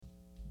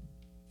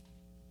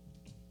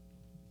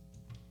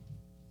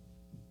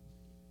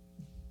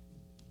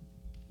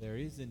There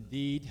is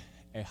indeed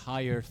a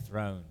higher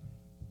throne.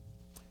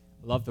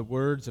 I love the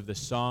words of the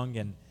song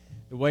and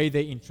the way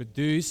they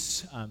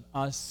introduce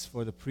us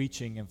for the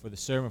preaching and for the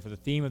sermon, for the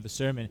theme of the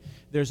sermon.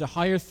 There's a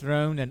higher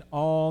throne than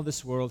all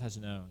this world has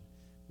known,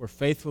 where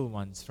faithful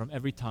ones from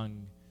every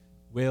tongue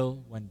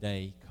will one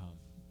day come.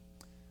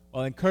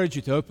 Well, I encourage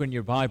you to open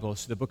your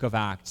Bibles to the book of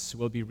Acts.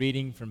 We'll be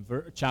reading from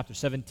chapter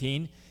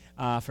 17,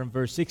 from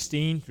verse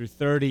 16 through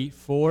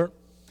 34.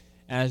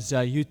 As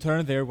you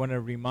turn there, I want to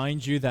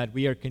remind you that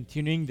we are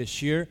continuing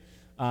this year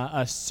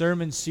a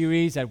sermon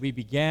series that we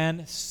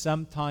began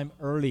sometime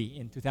early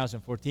in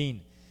 2014.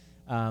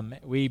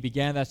 We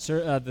began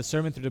the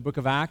sermon through the book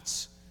of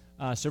Acts,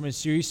 sermon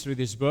series through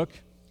this book.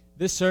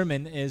 This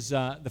sermon is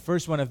the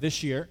first one of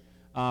this year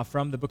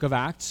from the book of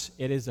Acts.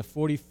 It is the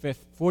 41st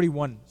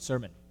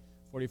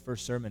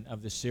sermon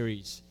of this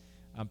series.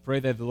 I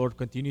pray that the Lord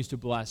continues to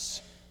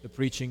bless the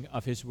preaching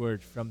of His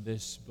Word from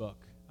this book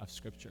of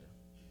Scripture.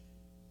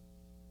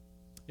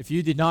 If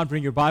you did not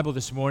bring your Bible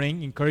this morning,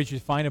 I encourage you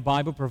to find a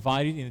Bible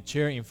provided in the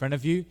chair in front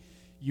of you.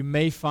 You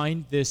may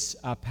find this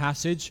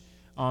passage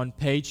on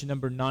page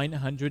number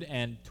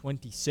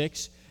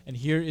 926. And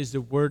here is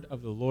the word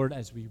of the Lord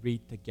as we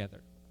read together.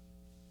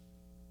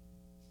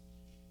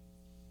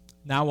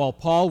 Now while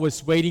Paul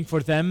was waiting for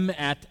them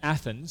at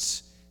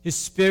Athens, his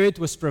spirit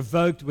was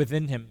provoked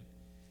within him,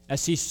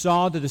 as he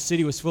saw that the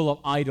city was full of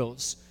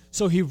idols.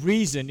 So he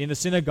reasoned in the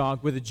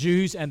synagogue with the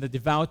Jews and the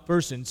devout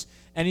persons,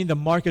 and in the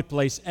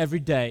marketplace every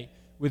day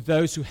with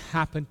those who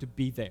happened to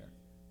be there.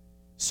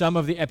 Some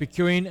of the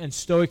Epicurean and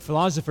Stoic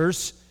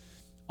philosophers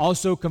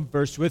also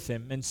conversed with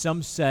him, and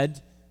some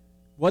said,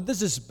 "What does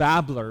this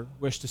babbler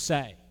wish to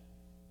say?"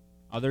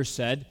 Others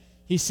said,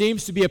 "He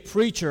seems to be a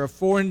preacher of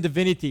foreign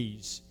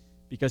divinities,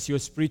 because he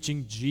was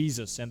preaching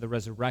Jesus and the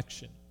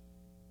resurrection."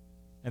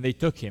 And they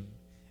took him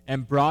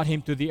and brought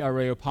him to the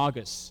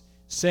Areopagus,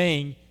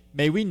 saying,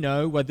 "May we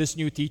know what this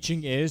new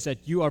teaching is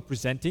that you are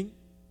presenting?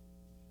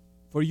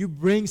 For you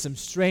bring some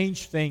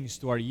strange things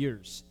to our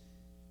ears.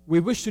 We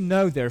wish to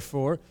know,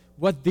 therefore,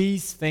 what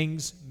these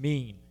things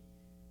mean."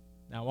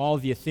 Now all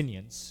the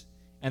Athenians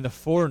and the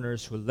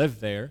foreigners who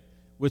lived there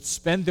would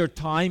spend their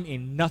time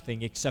in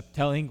nothing except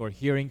telling or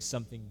hearing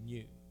something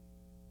new.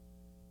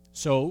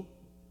 So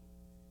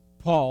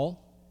Paul,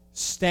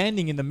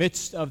 standing in the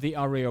midst of the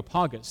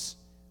Areopagus,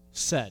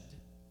 said,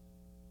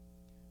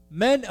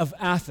 "Men of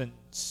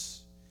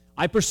Athens,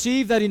 I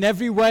perceive that in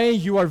every way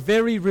you are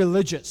very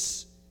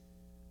religious.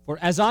 For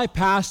as I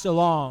passed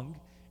along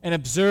and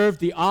observed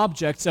the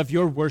objects of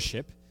your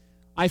worship,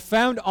 I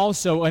found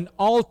also an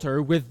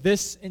altar with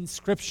this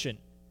inscription: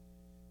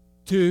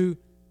 To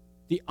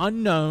the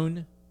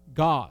unknown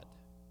God.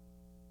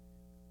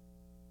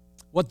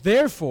 What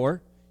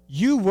therefore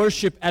you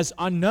worship as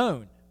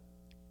unknown,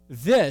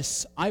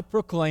 this I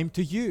proclaim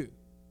to you.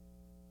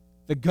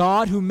 The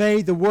God who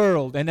made the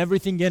world and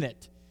everything in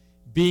it,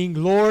 being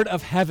Lord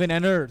of heaven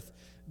and earth,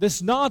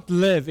 does not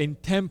live in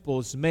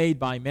temples made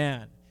by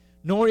man,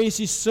 nor is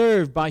he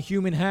served by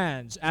human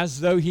hands as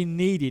though he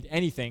needed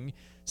anything,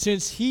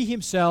 since he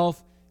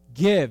himself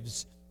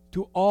gives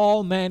to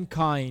all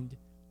mankind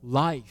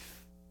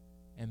life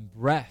and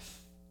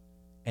breath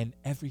and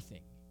everything.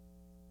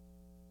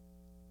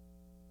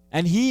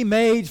 And he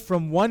made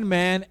from one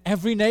man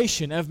every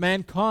nation of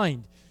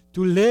mankind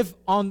to live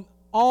on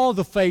all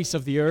the face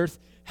of the earth,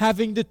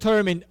 having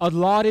determined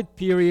allotted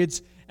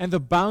periods and the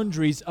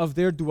boundaries of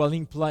their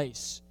dwelling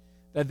place,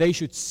 that they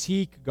should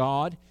seek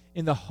God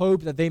in the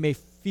hope that they may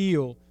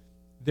feel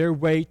their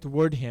way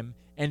toward Him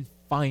and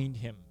find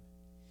Him.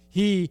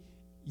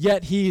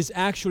 Yet He is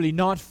actually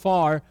not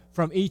far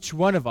from each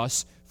one of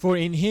us, for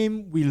in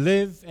Him we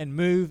live and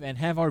move and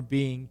have our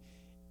being,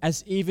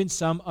 as even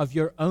some of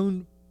your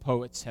own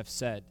poets have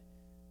said,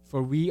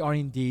 for we are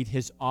indeed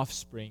His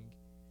offspring.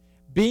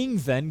 Being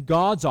then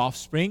God's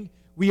offspring,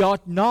 we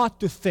ought not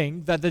to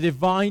think that the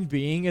divine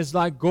being is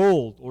like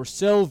gold or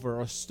silver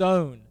or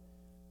stone,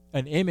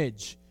 an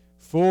image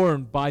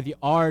formed by the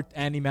art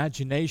and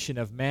imagination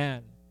of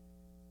man.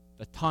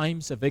 The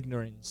times of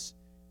ignorance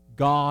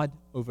God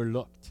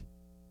overlooked,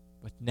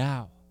 but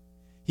now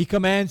He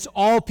commands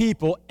all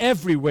people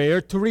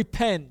everywhere to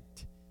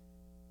repent,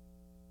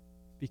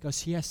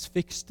 because He has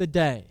fixed the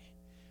day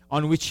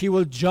on which He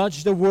will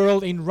judge the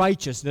world in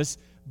righteousness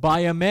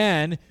by a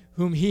man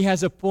whom He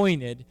has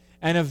appointed,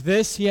 and of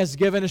this He has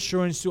given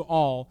assurance to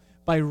all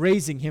by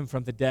raising Him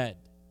from the dead.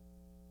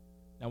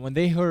 Now when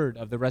they heard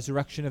of the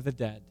resurrection of the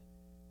dead,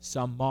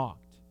 some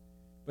mocked,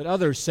 but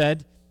others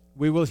said,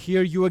 "We will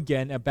hear you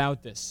again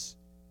about this."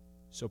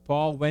 So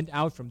Paul went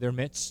out from their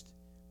midst,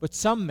 but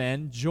some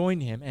men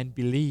joined him and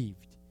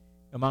believed,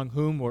 among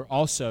whom were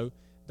also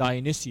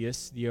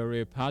Dionysius the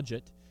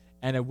Areopagite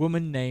and a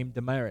woman named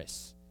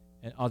Damaris,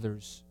 and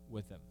others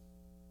with them.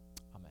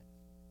 Amen.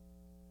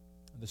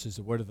 And this is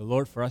the word of the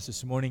Lord for us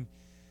this morning.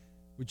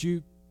 Would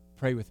you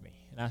pray with me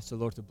and ask the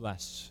Lord to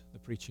bless the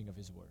preaching of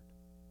His word?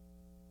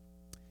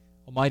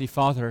 Almighty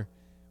Father,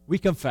 we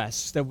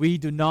confess that we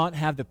do not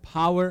have the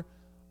power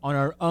on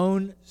our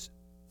own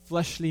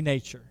fleshly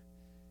nature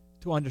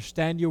to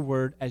understand your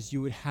word as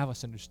you would have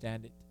us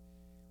understand it.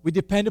 We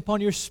depend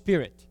upon your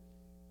Spirit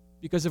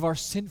because of our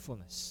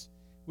sinfulness.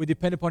 We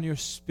depend upon your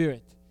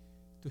Spirit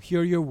to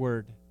hear your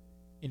word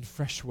in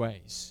fresh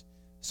ways.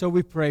 So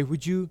we pray,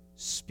 would you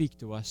speak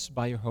to us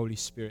by your Holy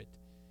Spirit?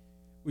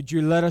 Would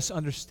you let us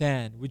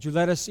understand? Would you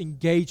let us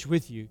engage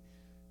with you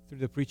through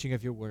the preaching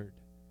of your word?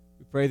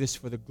 We pray this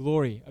for the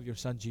glory of your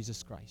Son,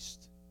 Jesus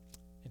Christ,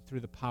 and through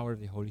the power of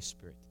the Holy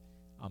Spirit.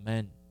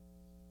 Amen.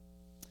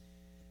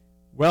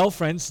 Well,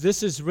 friends,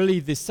 this is really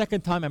the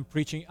second time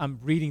I'm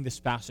reading this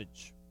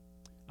passage.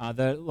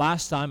 The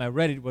last time I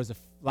read it was the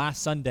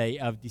last Sunday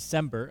of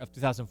December of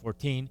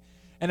 2014.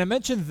 And I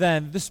mentioned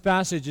then, this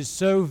passage is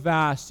so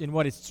vast in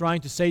what it's trying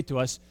to say to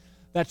us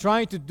that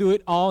trying to do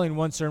it all in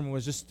one sermon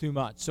was just too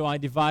much. So I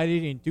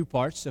divided it in two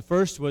parts. The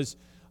first was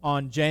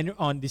on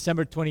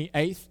December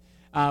 28th,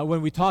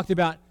 when we talked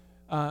about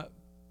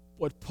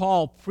what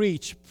Paul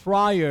preached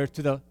prior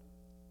to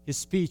his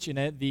speech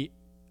in the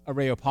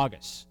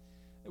Areopagus.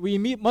 We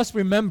must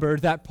remember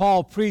that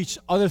Paul preached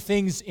other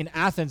things in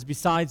Athens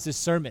besides this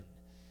sermon.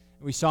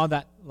 We saw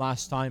that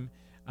last time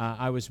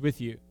I was with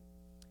you.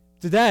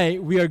 Today,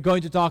 we are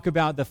going to talk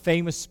about the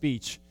famous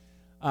speech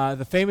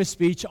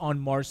on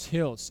Mars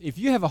Hills. If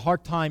you have a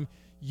hard time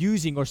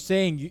using or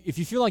saying, if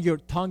you feel like your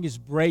tongue is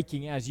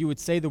breaking as you would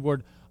say the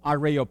word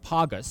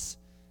Areopagus,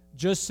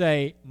 just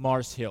say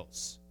Mars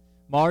Hills.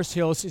 Mars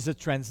Hills is a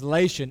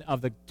translation of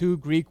the two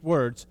Greek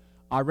words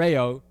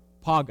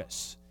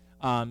Areopagus.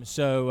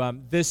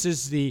 This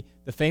is the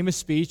famous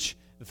speech,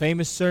 the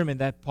famous sermon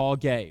that Paul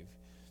gave.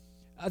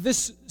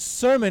 This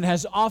sermon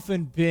has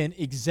often been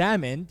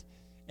examined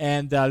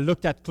and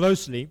looked at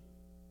closely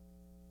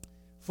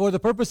for the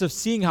purpose of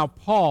seeing how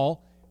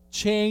Paul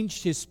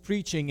changed his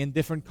preaching in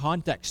different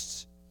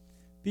contexts.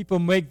 People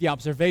make the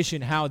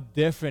observation how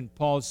different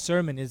Paul's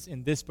sermon is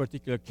in this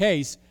particular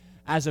case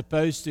as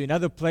opposed to in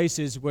other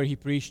places where he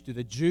preached to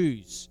the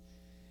Jews.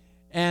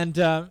 And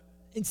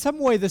in some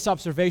way this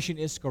observation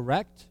is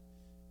correct.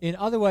 In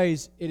other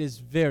ways, it is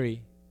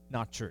very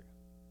not true.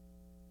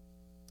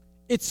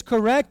 It's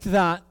correct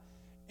that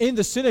in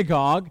the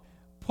synagogue,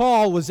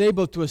 Paul was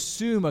able to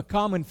assume a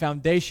common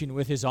foundation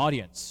with his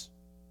audience.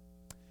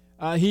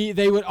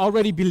 They would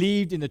already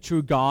believed in the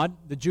true God.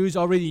 The Jews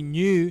already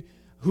knew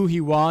who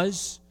he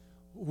was,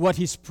 what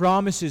his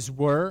promises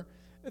were.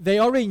 They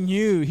already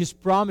knew his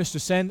promise to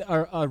send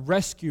a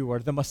rescuer,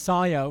 the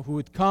Messiah, who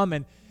would come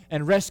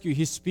and rescue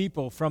his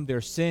people from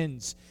their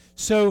sins.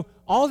 So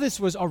all this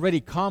was already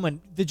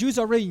common. The Jews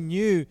already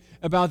knew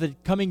about the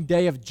coming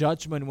day of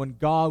judgment when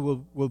God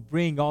will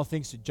bring all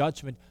things to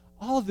judgment.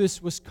 All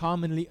this was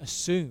commonly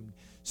assumed.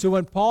 So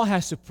when Paul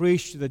has to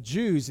preach to the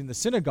Jews in the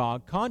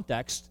synagogue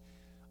context,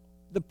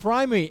 the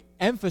primary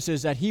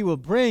emphasis that he will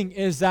bring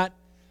is that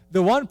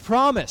the one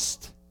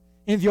promised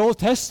in the Old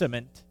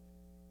Testament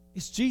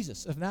is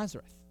Jesus of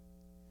Nazareth.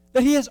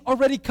 That he has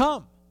already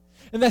come.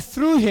 And that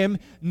through him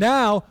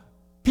now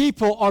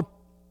people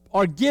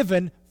are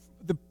given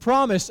the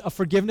promise of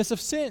forgiveness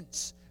of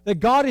sins. That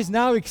God is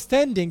now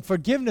extending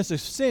forgiveness of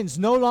sins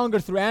no longer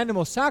through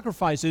animal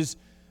sacrifices,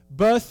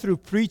 but through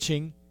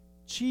preaching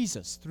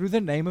Jesus, through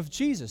the name of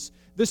Jesus.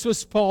 This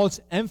was Paul's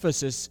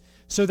emphasis,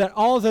 so that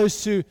all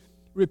those who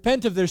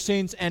repent of their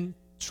sins and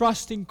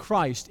trust in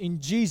Christ, in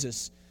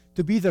Jesus,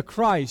 to be the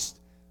Christ,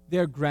 they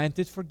are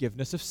granted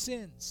forgiveness of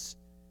sins.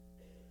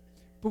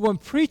 But when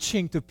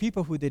preaching to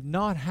people who did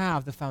not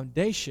have the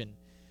foundation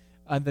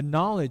and the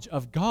knowledge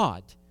of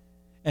God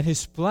and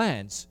his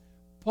plans,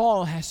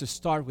 Paul has to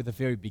start with the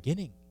very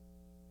beginning.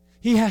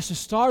 He has to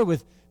start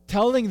with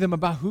telling them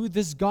about who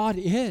this God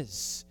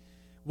is.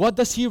 What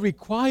does he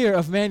require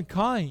of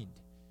mankind?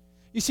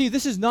 You see,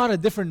 this is not a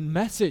different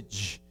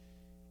message.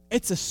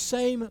 It's the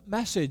same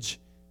message,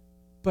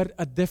 but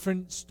a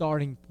different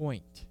starting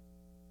point.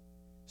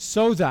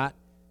 So that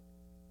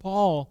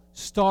Paul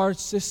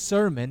starts this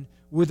sermon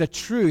with the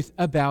truth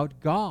about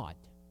God.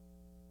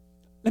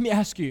 Let me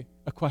ask you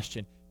a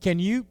question. Can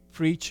you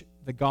preach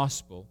the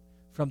gospel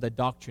from the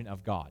doctrine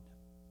of God?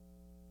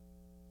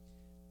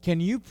 Can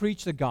you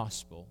preach the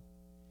gospel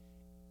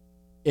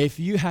if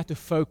you had to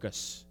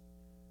focus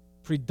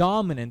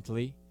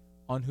predominantly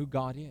on who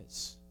God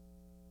is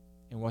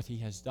and what he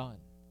has done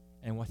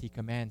and what he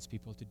commands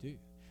people to do?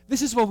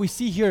 This is what we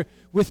see here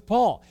with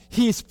Paul.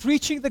 He is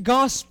preaching the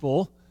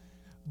gospel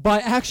by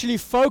actually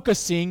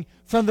focusing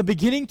from the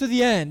beginning to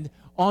the end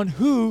on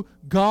who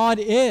God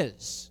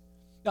is.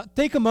 Now,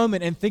 take a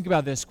moment and think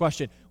about this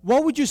question.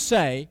 What would you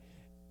say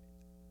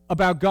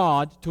about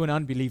God to an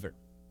unbeliever?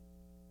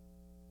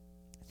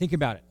 Think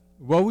about it.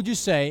 What would you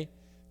say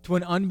to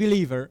an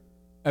unbeliever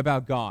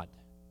about God?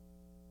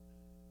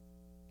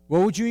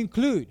 What would you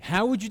include?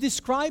 How would you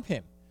describe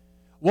him?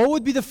 What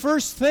would be the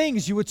first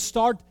things you would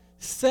start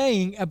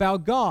saying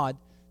about God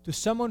to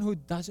someone who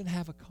doesn't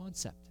have a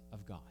concept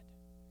of God?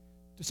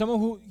 To someone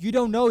who you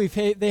don't know if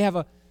they have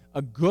a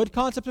good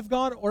concept of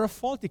God or a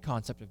faulty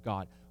concept of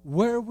God.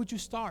 Where would you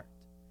start?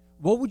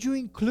 What would you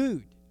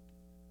include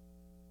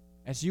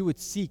as you would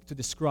seek to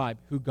describe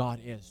who God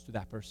is to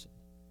that person?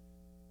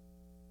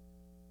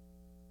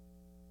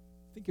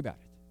 Think about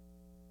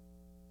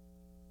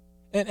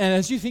it. And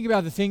as you think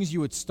about the things you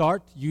would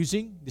start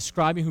using,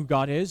 describing who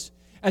God is,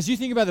 as you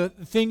think about the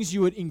things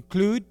you would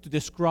include to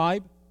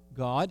describe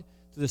God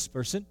to this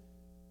person,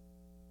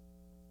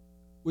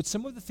 would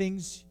some of the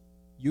things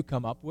you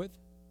come up with,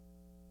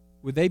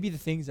 would they be the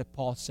things that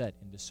Paul said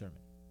in this sermon?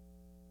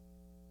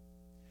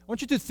 I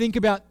want you to think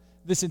about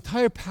this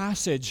entire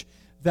passage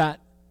that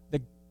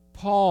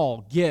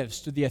Paul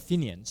gives to the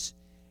Athenians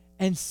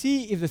and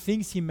see if the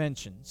things he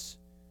mentions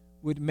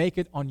would make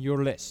it on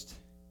your list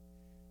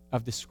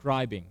of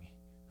describing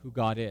who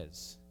God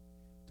is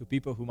to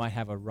people who might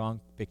have a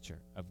wrong picture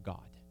of God.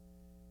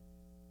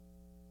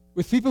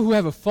 With people who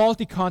have a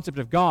faulty concept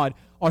of God,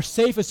 our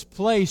safest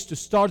place to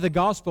start the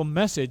gospel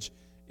message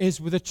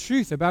is with the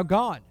truth about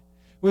God.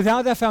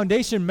 Without that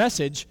foundation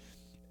message,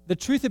 the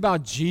truth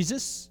about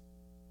Jesus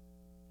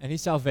and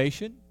His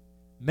salvation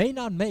may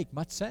not make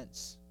much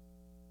sense.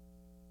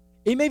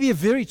 It may be a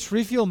very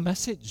trivial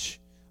message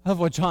of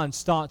what John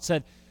Stott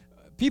said.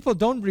 People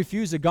don't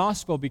refuse the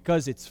gospel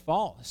because it's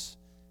false,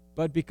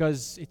 but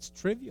because it's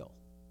trivial.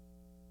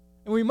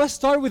 And we must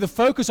start with a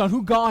focus on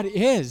who God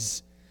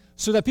is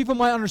so that people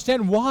might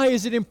understand why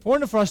is it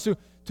important for us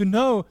to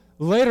know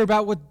later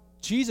about what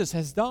Jesus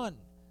has done.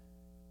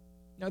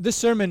 Now, this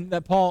sermon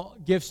that Paul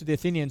gives to the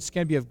Athenians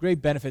can be of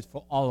great benefit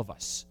for all of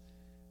us,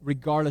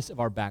 regardless of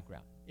our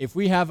background. If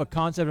we have a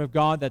concept of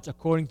God that's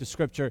according to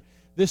Scripture,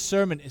 this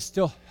sermon is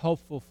still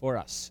helpful for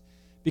us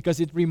because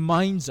it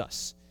reminds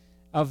us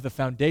of the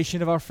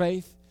foundation of our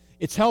faith.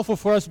 It's helpful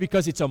for us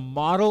because it's a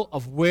model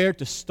of where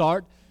to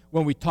start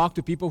when we talk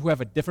to people who have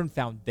a different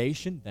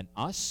foundation than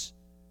us.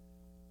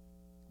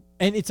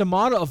 And it's a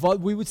model of what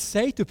we would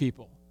say to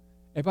people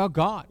about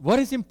God. What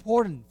is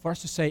important for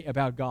us to say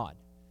about God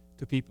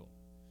to people?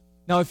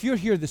 Now, if you're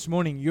here this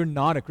morning, you're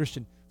not a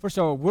Christian. First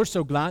of all, we're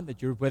so glad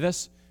that you're with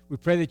us. We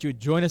pray that you would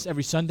join us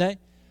every Sunday.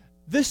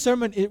 This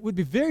sermon, it would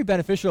be very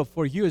beneficial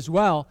for you as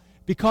well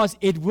because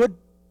it would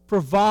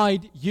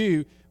provide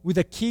you with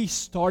a key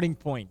starting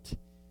point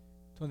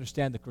to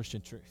understand the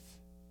Christian truth.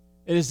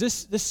 It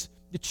is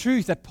the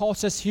truth that Paul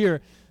says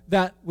here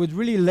that would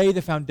really lay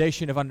the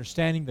foundation of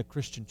understanding the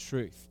Christian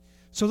truth.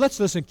 So let's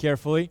listen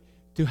carefully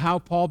to how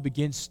Paul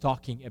begins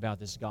talking about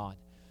this God.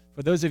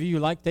 For those of you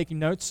who like taking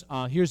notes,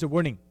 here's a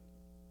warning.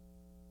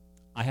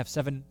 I have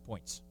 7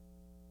 points.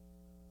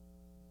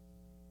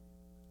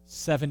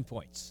 7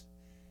 points.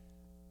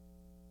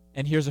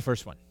 And here's the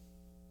first one.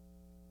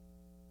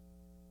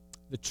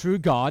 The true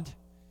God,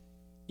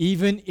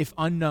 even if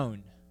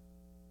unknown,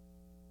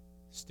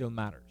 still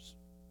matters.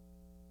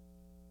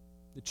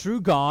 The true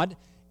God,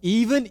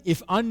 even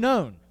if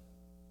unknown,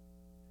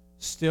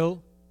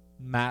 still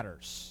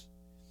matters.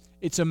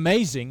 It's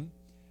amazing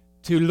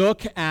to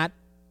look at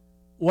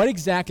what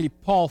exactly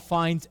Paul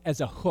finds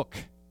as a hook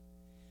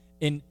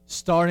in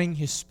starting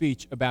his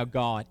speech about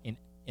God in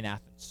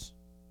Athens.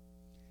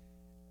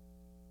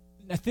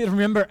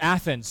 Remember,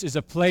 Athens is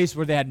a place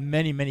where they had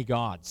many, many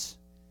gods.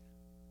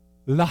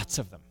 Lots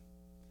of them.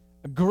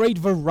 A great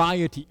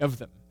variety of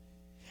them.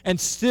 And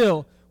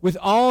still, with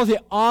all the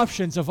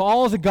options of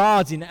all the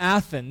gods in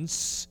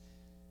Athens,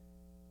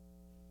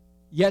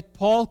 yet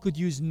Paul could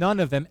use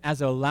none of them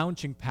as a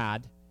launching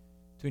pad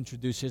to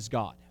introduce his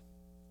God.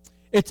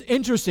 It's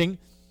interesting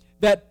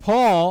that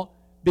Paul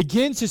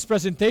begins his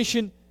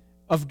presentation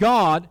of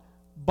God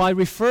by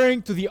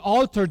referring to the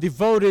altar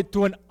devoted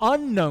to an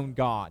unknown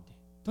God.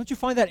 Don't you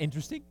find that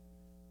interesting?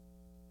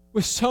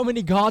 With so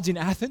many gods in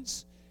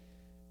Athens,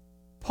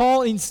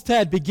 Paul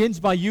instead begins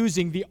by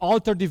using the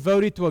altar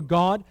devoted to a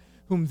God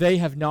whom they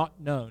have not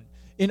known.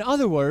 In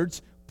other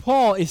words,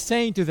 Paul is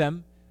saying to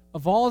them,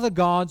 of all the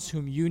gods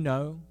whom you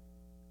know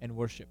and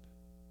worship,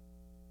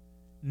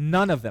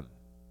 none of them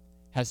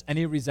has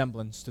any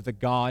resemblance to the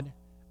God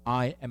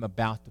I am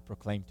about to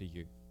proclaim to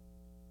you.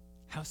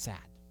 How sad.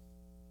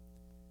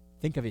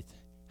 Think of it.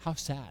 How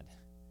sad.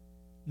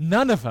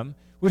 None of them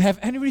would have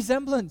any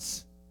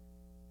resemblance.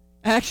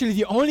 Actually,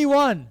 the only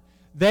one,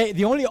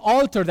 the only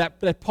altar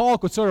that Paul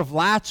could sort of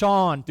latch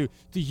on to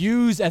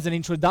use as an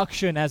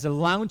introduction, as a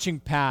launching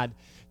pad,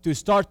 to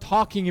start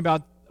talking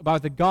about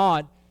the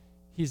God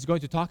he's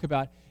going to talk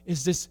about,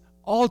 is this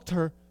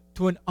altar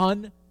to an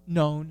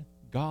unknown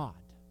God.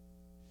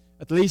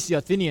 At least the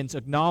Athenians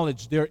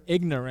acknowledged their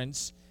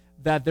ignorance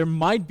that there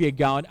might be a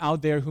God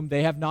out there whom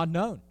they have not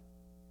known.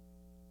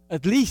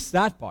 At least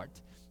that part.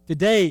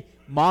 Today,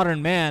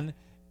 modern man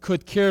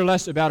could care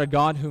less about a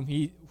God whom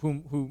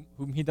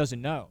he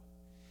doesn't know.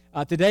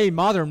 Today,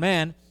 modern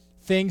man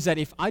thinks that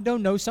if I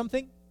don't know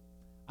something,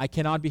 I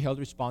cannot be held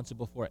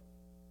responsible for it.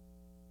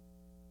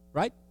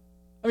 Right?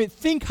 I mean,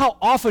 think how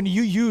often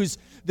you use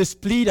this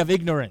plea of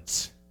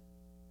ignorance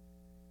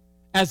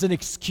as an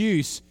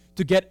excuse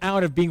to get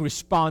out of being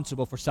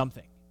responsible for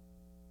something.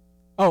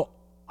 Oh,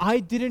 I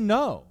didn't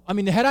know. I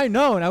mean, had I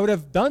known, I would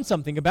have done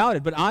something about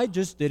it, but I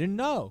just didn't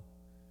know.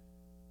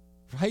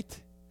 Right?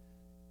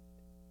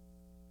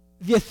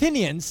 The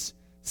Athenians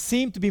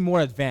seem to be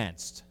more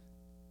advanced.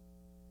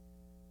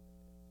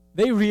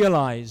 They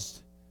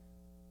realized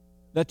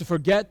that to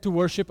forget to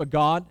worship a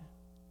God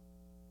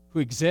who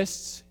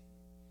exists,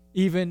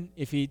 even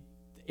if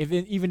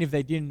even if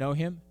they didn't know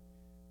him,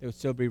 they would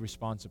still be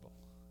responsible.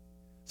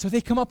 So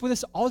they come up with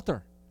this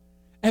altar,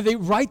 and they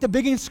write a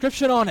big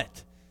inscription on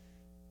it.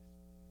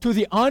 To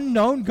the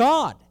unknown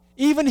God.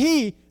 Even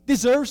he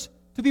deserves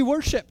to be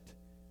worshipped.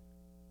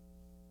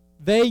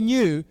 They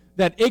knew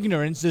that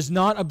ignorance does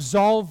not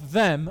absolve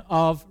them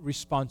of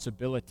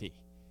responsibility.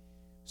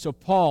 So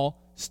Paul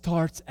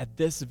starts at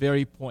this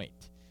very point,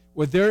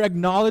 with their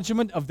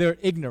acknowledgement of their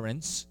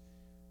ignorance,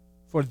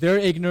 for their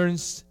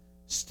ignorance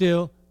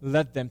still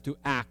led them to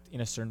act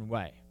in a certain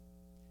way.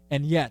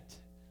 And yet,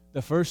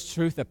 the first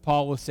truth that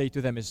Paul will say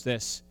to them is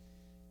this: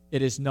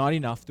 it is not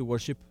enough to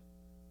worship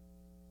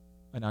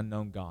an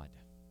unknown God.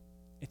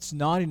 It's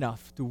not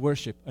enough to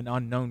worship an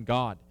unknown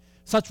God.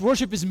 Such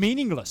worship is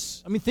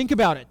meaningless. I mean, think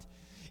about it.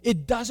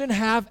 It doesn't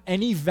have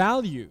any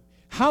value.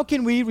 How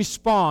can we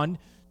respond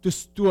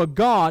to a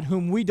God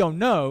whom we don't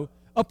know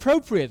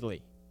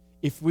appropriately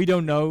if we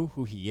don't know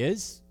who he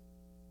is,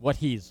 what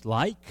he is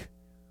like,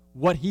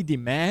 what he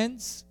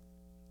demands,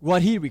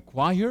 what he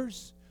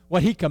requires,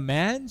 what he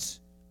commands?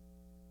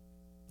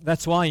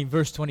 That's why in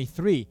verse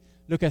 23,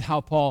 look at how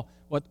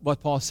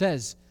what Paul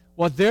says.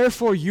 What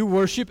therefore you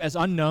worship as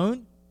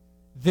unknown,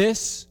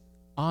 this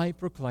I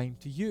proclaim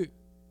to you.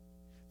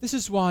 This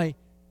is why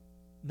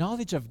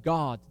knowledge of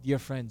God, dear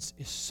friends,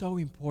 is so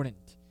important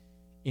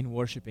in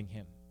worshiping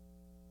him.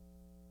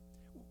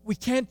 We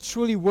can't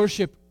truly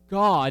worship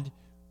God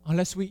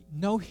unless we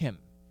know him,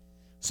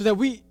 so that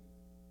we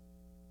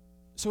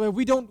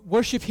don't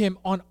worship him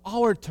on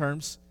our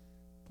terms,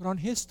 but on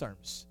his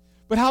terms.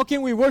 But how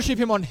can we worship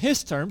him on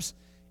his terms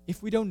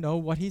if we don't know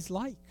what he's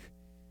like?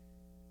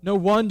 No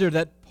wonder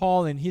that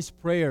Paul, in his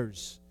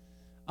prayers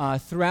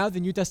throughout the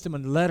New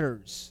Testament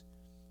letters,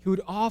 he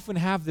would often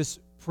have this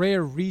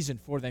prayer reason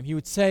for them. He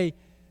would say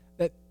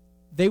that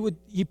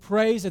he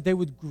prays that they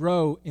would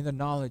grow in the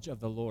knowledge of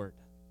the Lord.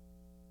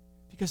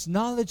 Because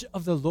knowledge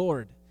of the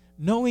Lord,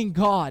 knowing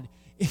God,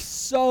 is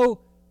so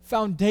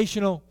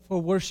foundational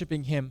for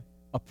worshiping him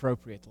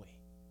appropriately.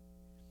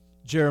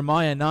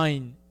 Jeremiah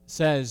 9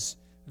 says,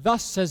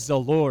 "Thus says the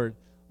Lord,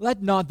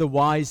 let not the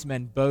wise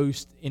man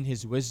boast in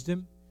his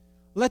wisdom.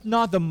 Let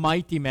not the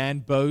mighty man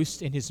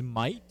boast in his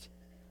might.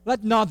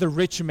 Let not the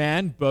rich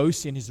man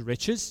boast in his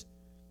riches.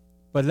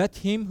 But let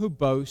him who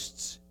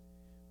boasts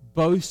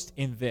boast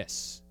in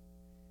this,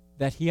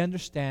 that he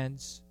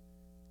understands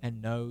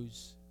and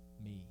knows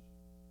me."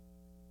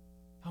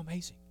 How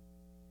amazing.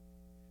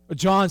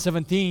 John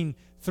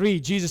 17:3,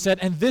 Jesus said,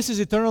 "And this is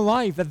eternal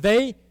life, that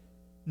they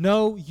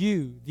know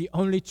you, the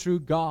only true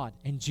God,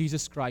 and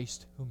Jesus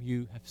Christ, whom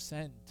you have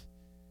sent."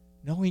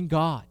 Knowing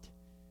God.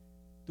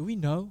 Do we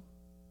know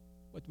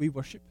what we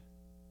worship?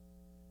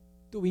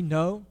 Do we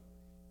know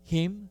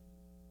him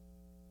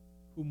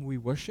whom we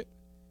worship?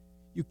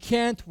 You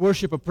can't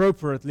worship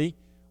appropriately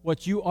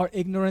what you are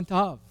ignorant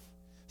of.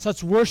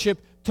 Such worship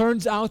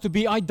turns out to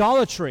be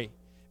idolatry,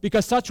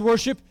 because such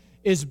worship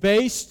is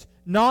based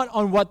not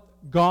on what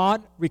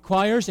God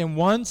requires and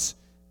wants,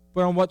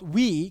 but on what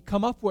we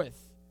come up with.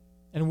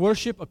 And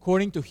worship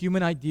according to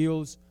human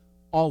ideals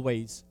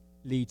always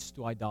leads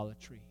to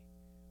idolatry.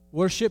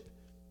 Worship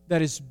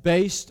that is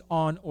based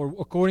on or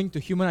according to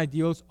human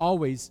ideals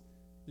always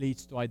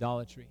leads to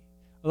idolatry.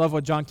 I love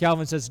what John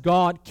Calvin says: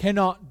 God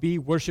cannot be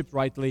worshipped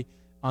rightly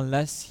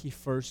unless he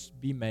first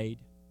be made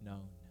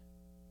known.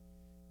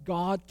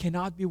 God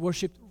cannot be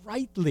worshipped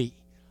rightly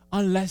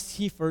unless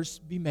he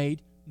first be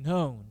made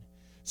known.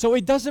 So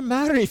it doesn't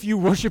matter if you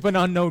worship an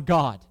unknown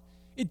God.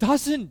 It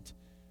doesn't.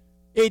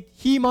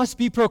 He must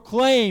be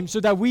proclaimed so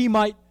that we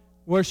might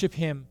worship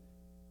him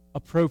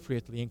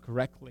appropriately and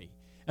correctly.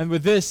 And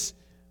with this,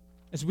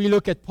 as we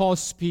look at Paul's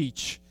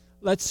speech,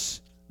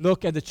 let's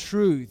look at the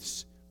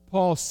truths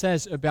Paul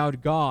says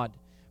about God.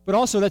 But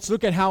also let's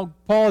look at how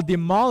Paul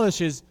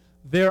demolishes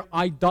their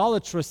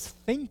idolatrous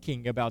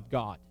thinking about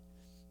God.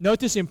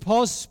 Notice in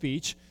Paul's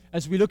speech,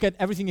 as we look at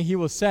everything he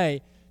will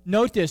say,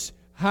 notice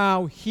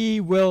how he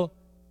will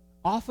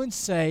often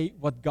say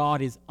what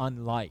God is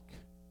unlike.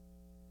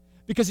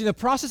 Because in the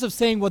process of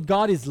saying what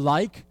God is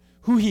like,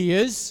 who he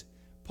is,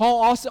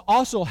 Paul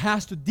also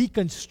has to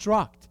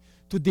deconstruct,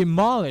 to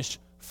demolish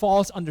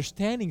false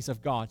understandings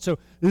of God. So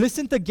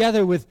listen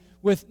together with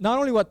not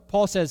only what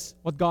Paul says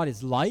what God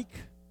is like,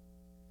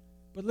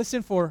 but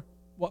listen for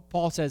what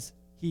Paul says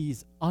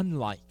he's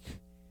unlike.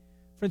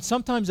 Friends,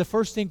 sometimes the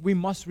first thing we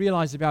must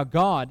realize about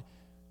God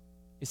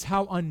is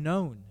how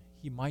unknown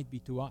he might be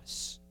to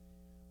us.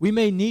 We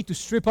may need to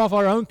strip off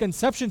our own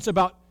conceptions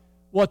about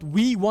what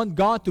we want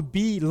God to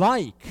be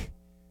like.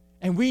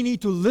 And we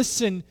need to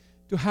listen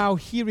to how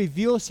he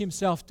reveals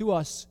himself to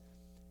us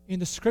in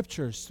the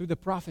scriptures through the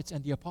prophets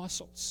and the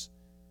apostles.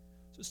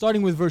 So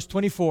starting with verse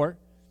 24,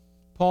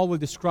 Paul will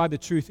describe the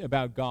truth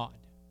about God.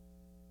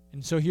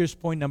 And so here's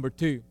point number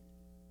 2.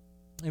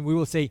 And we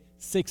will say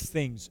 6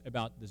 things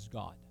about this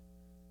God.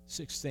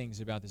 6 things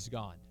about this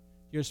God.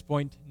 Here's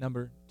point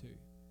number 2.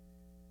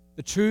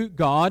 The true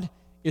God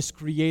is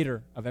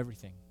creator of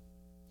everything.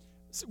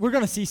 So we're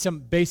going to see some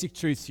basic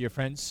truths here,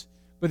 friends,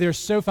 but they're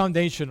so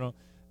foundational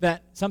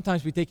that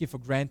sometimes we take it for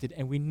granted,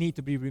 and we need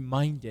to be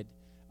reminded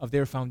of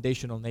their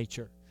foundational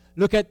nature.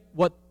 Look at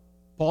what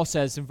Paul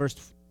says in verse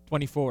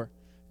 24.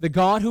 The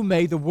God who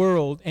made the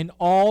world and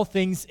all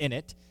things in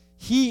it,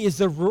 He is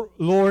the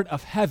Lord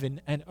of heaven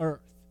and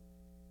earth.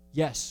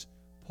 Yes,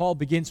 Paul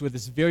begins with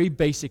this very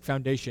basic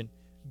foundation,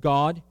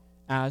 God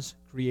as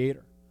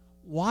creator.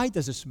 Why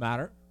does this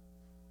matter?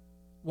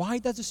 Why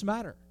does this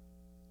matter?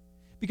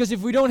 Because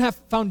if we don't have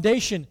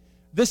foundation,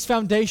 this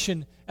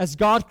foundation as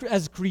God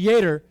as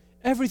creator,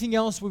 everything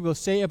else we will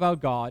say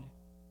about God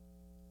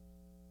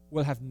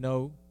will have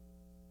no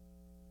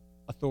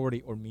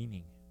authority or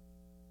meaning.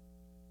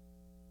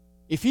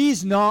 If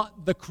He's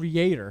not the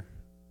creator,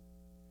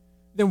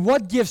 then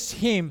what gives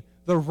Him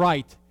the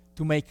right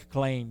to make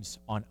claims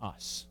on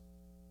us?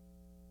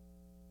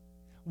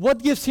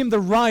 What gives Him the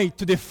right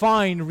to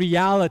define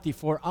reality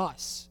for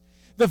us?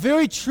 The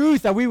very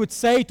truth that we would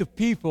say to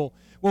people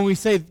when we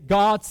say,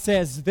 God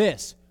says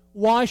this.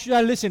 Why should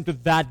I listen to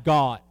that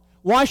God?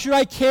 Why should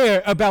I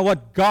care about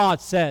what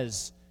God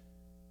says?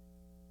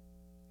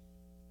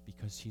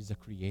 Because He's a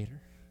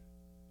creator.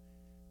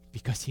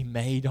 Because He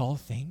made all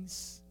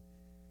things.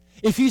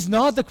 If He's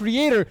not the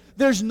creator,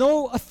 there's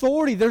no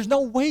authority, there's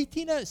no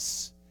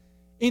weightiness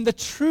in the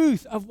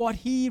truth of what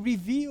He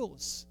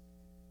reveals.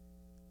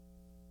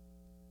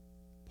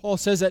 Paul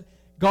says that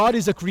God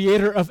is the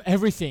creator of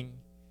everything,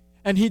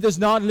 and He does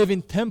not live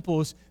in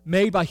temples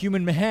made by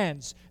human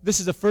hands. This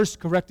is the first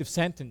corrective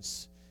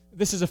sentence.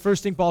 This is the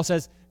first thing Paul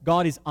says.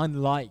 God is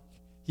unlike.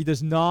 He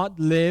does not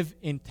live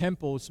in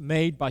temples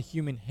made by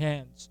human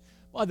hands.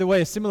 By the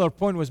way, a similar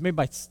point was made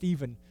by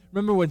Stephen.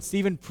 Remember when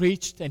Stephen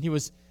preached and he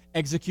was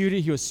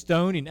executed, he was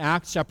stoned in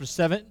Acts chapter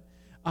 7?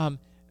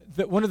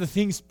 One of the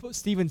things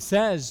Stephen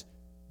says,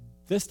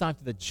 this time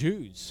to the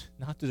Jews,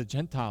 not to the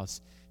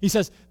Gentiles. He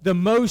says, the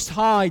Most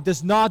High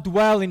does not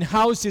dwell in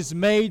houses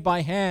made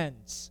by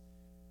hands.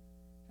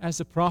 As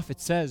the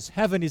prophet says,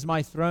 heaven is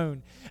my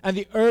throne, and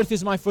the earth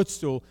is my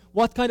footstool.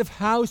 What kind of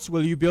house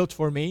will you build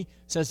for me,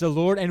 says the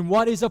Lord, and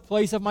what is a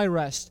place of my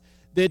rest?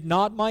 Did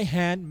not my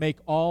hand make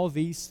all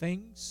these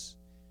things?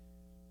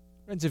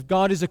 Friends, if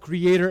God is a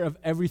creator of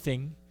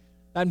everything,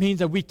 that means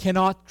that we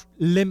cannot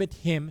limit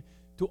Him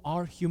to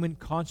our human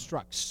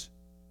constructs.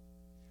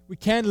 We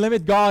can't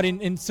limit God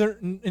in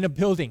a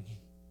building.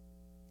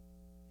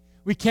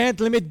 We can't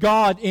limit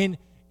God in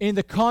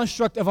the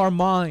construct of our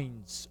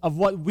minds, of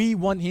what we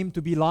want Him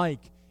to be like,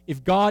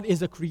 if God is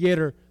the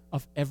creator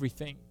of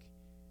everything.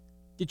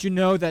 Did you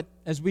know that,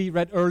 as we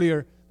read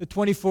earlier, the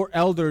 24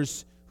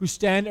 elders who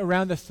stand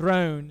around the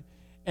throne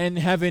in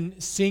heaven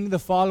sing the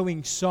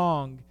following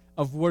song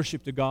of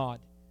worship to God?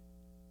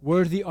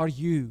 Worthy are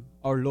you,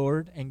 our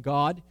Lord and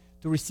God,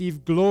 to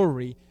receive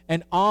glory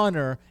and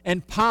honor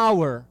and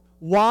power.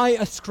 Why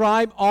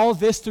ascribe all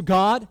this to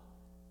God?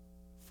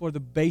 For the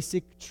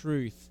basic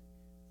truth,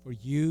 for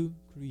you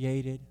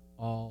created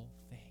all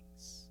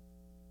things.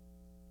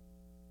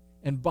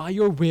 And by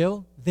your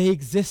will, they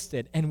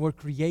existed and were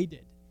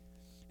created.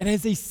 And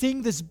as they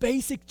sing this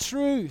basic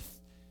truth,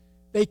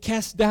 they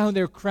cast down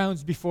their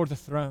crowns before the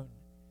throne.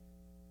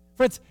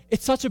 Friends,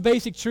 it's such a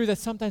basic truth that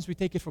sometimes we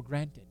take it for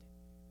granted.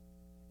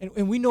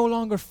 And we no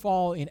longer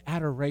fall in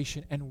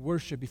adoration and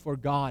worship before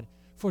God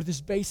for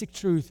this basic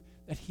truth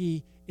that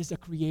He is the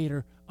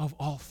creator of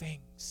all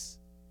things.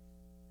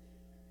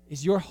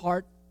 Is your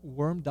heart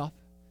warmed up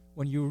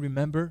when you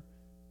remember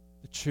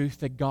the truth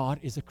that God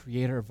is the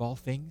creator of all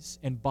things,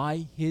 and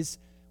by His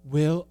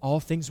will all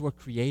things were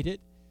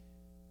created?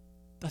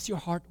 Does your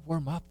heart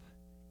warm up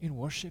in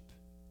worship?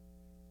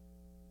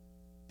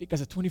 Because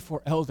the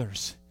 24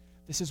 elders,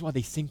 this is what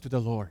they sing to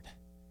the Lord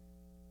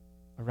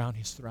around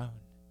His throne.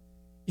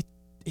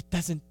 It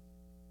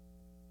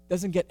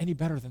doesn't get any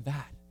better than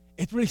that.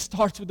 It really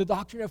starts with the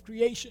doctrine of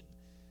creation.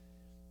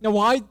 Now,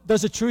 why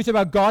does the truth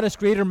about God as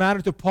creator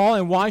matter to Paul,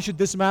 and why should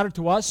this matter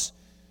to us?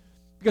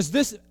 Because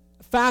this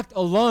fact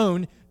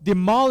alone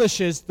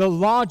demolishes the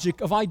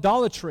logic of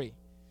idolatry.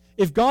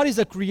 If God is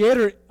the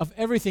creator of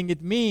everything,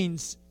 it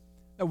means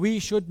that we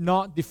should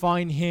not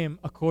define Him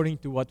according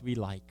to what we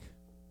like.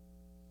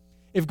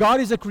 If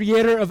God is the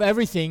creator of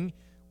everything,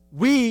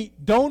 we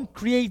don't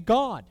create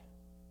God.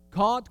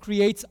 God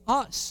creates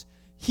us.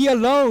 He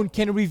alone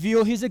can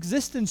reveal His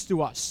existence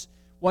to us,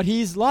 what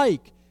He is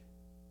like.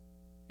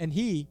 And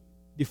He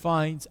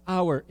defines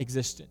our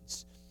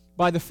existence.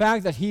 By the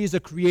fact that He is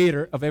the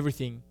creator of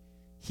everything,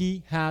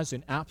 He has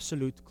an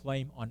absolute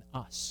claim on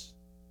us.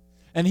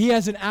 And He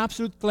has an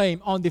absolute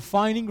claim on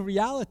defining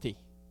reality.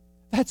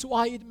 That's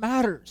why it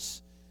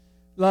matters.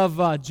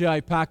 Love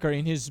J.I. Packer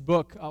in his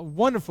book, a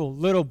wonderful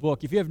little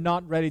book. If you have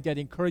not read it yet,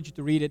 I encourage you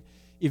to read it,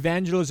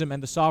 Evangelism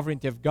and the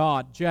Sovereignty of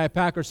God. J.I.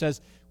 Packer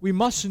says, we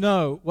must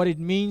know what it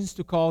means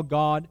to call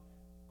God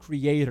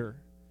creator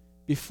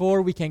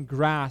before we can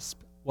grasp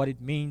what it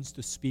means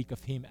to speak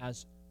of Him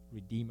as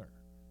Redeemer.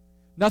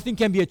 Nothing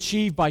can be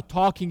achieved by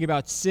talking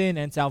about sin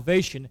and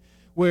salvation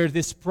where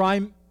this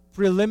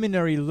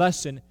preliminary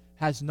lesson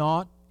has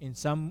not, in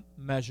some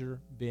measure,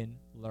 been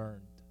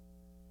learned.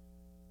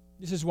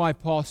 This is why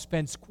Paul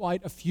spends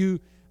quite a few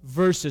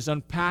verses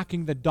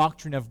unpacking the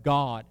doctrine of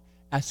God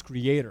as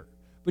creator.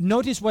 But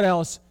notice what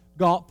else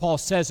Paul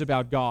says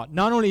about God.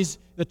 Not only is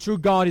the true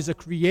God is a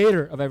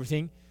creator of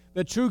everything,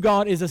 the true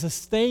God is a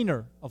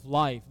sustainer of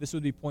life. This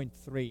would be point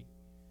 3.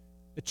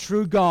 The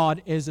true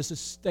God is a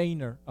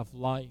sustainer of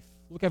life.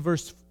 Look at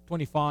verse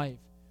 25.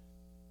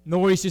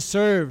 Nor is he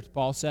served,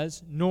 Paul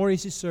says, nor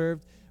is he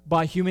served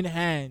by human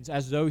hands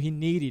as though he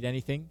needed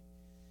anything.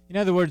 In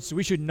other words,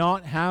 we should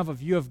not have a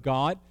view of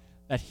God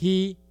that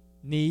he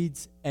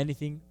needs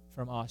anything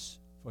from us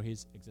for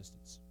his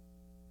existence.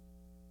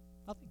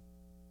 Nothing.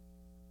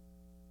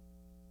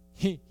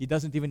 He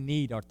doesn't even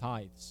need our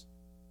tithes.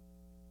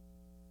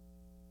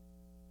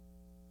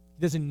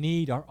 He doesn't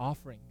need our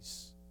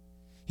offerings.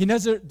 He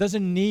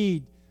doesn't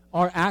need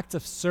our acts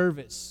of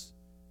service,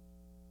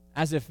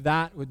 as if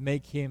that would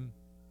make him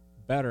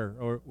better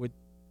or would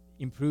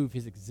improve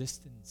his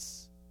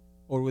existence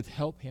or would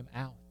help him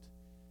out.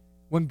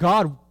 When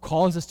God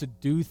calls us to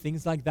do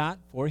things like that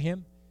for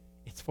him,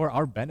 it's for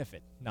our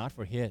benefit, not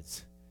for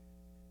his.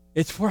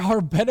 It's for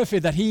our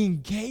benefit that he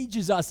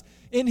engages us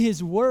in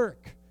his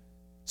work.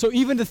 So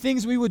even the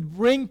things we would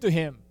bring to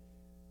him,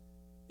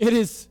 it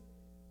is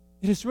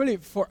really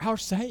for our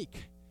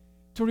sake,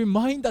 to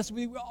remind us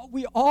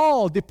we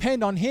all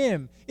depend on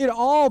him. It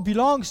all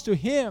belongs to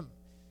him.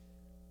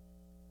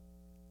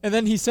 And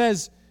then he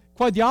says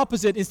quite the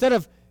opposite. Instead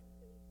of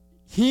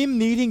him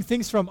needing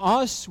things from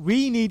us,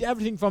 we need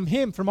everything from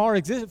him for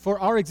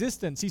our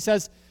existence.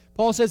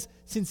 Paul says,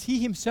 since he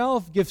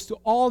himself gives to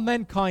all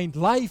mankind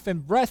life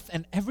and breath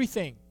and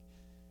everything.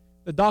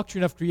 The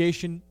doctrine of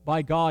creation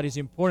by God is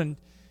important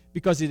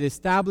because it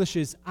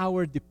establishes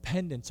our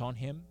dependence on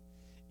him.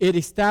 It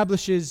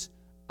establishes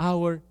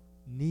our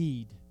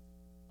need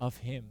of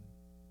him.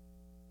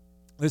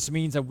 This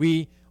means that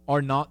we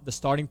are not the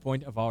starting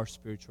point of our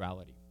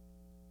spirituality.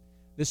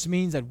 This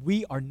means that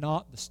we are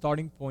not the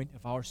starting point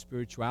of our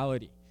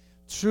spirituality.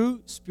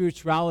 True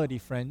spirituality,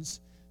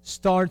 friends,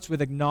 starts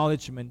with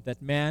acknowledgement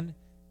that man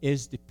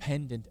is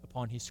dependent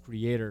upon his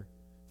Creator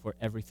for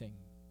everything.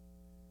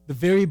 The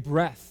very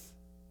breath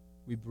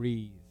we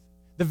breathe,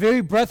 the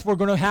very breath we're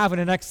going to have in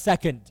the next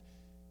second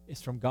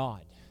is from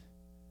God.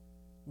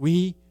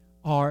 We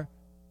are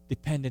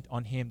dependent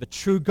on him. The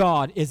true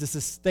God is a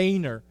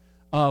sustainer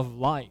of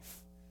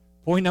life.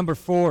 Point number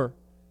 4.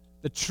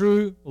 The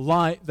true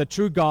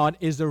God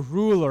is the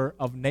ruler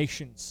of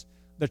nations.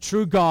 The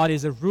true God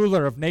is a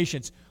ruler of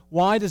nations.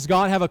 Why does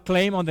God have a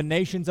claim on the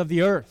nations of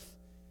the earth?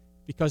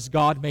 Because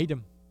God made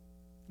them.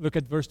 Look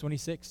at verse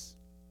 26.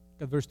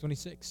 Look at verse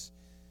 26.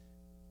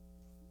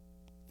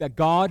 That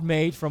God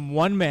made from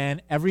one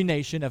man every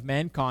nation of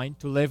mankind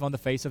to live on the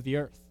face of the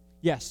earth.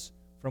 Yes,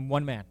 from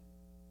one man,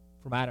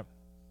 from Adam.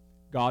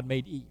 God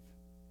made Eve.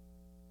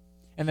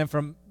 And then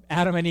from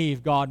Adam and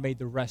Eve, God made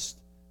the rest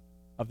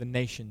of the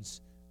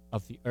nations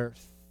of the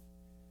earth.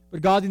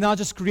 But God did not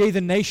just create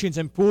the nations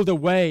and pulled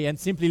away and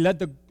simply let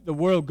the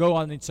world go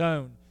on its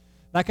own.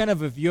 That kind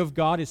of a view of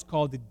God is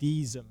called the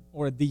deism,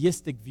 or a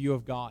deistic view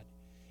of God.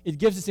 It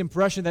gives this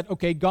impression that,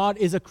 okay, God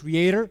is a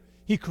creator.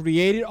 He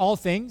created all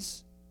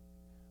things,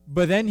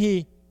 but then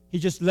he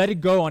just let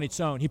it go on its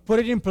own. He put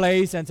it in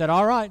place and said,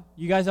 all right,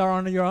 you guys are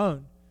on your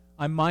own.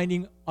 I'm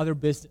minding other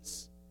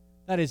business.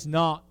 That is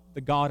not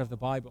the God of the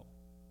Bible.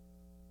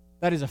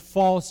 That is a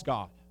false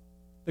God.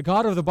 The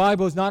God of the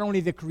Bible is not only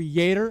the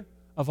creator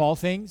of all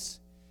things,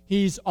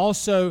 he's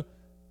also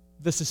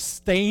the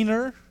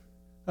sustainer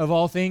of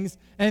all things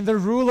and the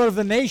ruler of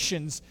the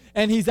nations.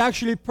 And he's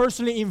actually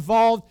personally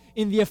involved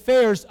in the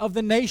affairs of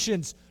the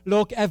nations.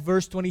 Look at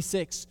verse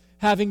 26.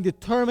 Having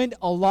determined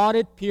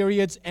allotted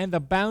periods and the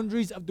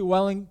boundaries of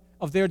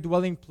their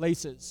dwelling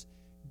places.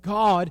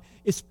 God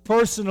is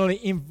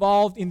personally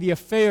involved in the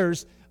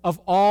affairs of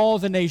all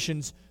the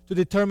nations to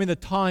determine the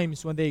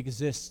times when they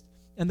exist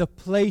and the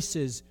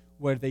places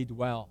where they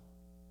dwell.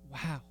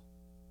 Wow.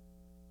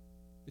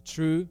 The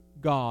true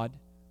God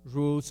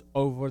rules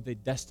over the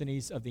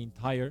destinies of the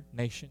entire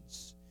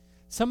nations.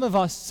 Some of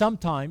us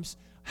sometimes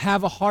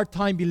have a hard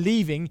time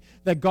believing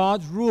that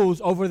God rules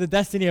over the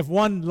destiny of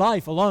one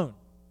life alone,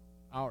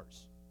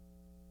 ours.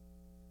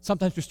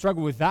 Sometimes we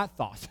struggle with that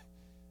thought.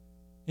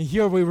 And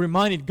here we're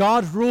reminded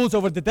God rules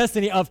over the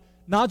destiny of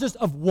not just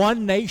of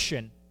one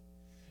nation,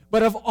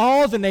 but of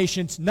all the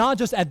nations, not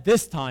just at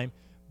this time,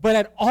 but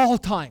at all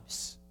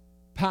times.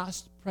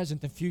 Past,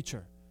 present, and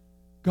future.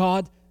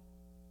 God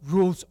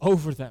rules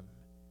over them.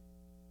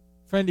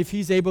 Friend, if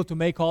he's able to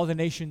make all the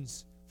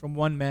nations from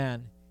one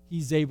man,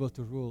 he's able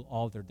to rule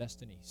all their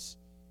destinies.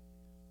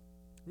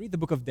 Read the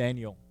book of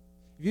Daniel.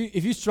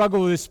 If you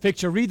struggle with this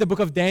picture, read the book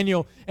of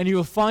Daniel, and you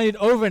will find it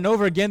over and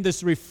over again,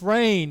 this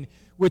refrain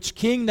which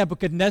King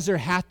Nebuchadnezzar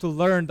had to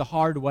learn the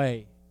hard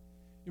way.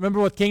 You remember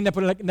what King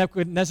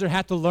Nebuchadnezzar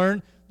had to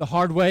learn the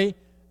hard way?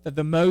 That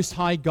the Most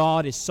High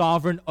God is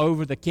sovereign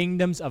over the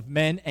kingdoms of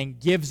men and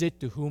gives it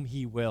to whom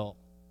he will.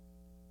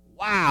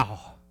 Wow!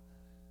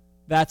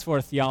 That's for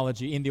a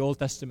theology in the Old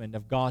Testament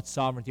of God's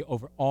sovereignty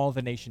over all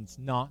the nations,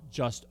 not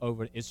just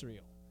over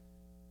Israel.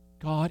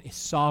 God is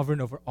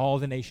sovereign over all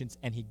the nations,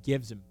 and he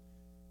gives them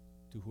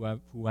to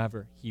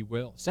whoever he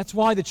wills. That's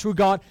why the true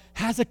God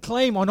has a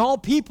claim on all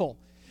people.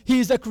 He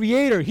is a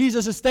creator. He's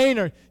a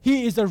sustainer.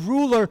 He is the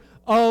ruler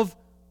of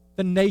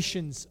the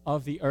nations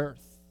of the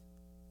earth.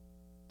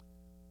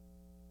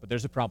 But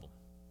there's a problem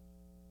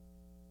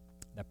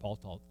that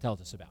Paul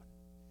tells us about.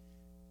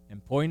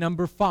 And point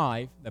number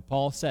 5 that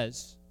Paul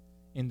says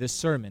in this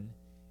sermon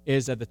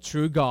is that the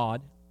true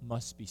God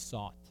must be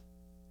sought.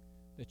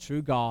 The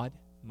true God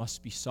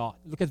must be sought.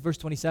 Look at verse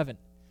 27.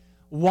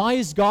 Why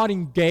is God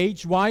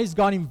engaged? Why is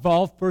God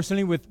involved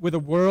personally with the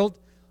world?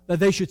 That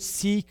they should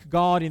seek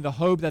God in the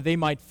hope that they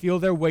might feel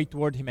their way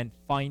toward Him and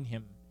find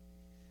Him.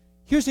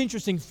 Here's the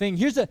interesting thing.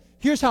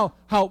 Here's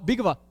how big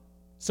of a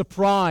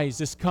surprise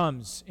this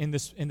comes in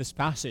this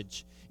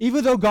passage.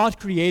 Even though God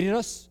created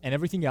us and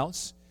everything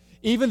else,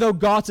 even though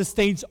God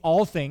sustains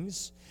all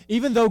things,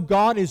 even though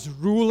God is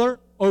ruler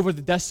over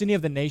the destiny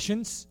of the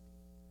nations,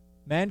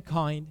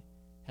 mankind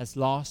has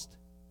lost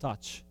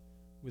touch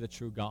with the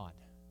true God.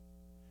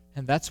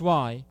 And that's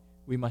why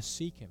we must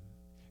seek Him.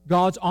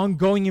 God's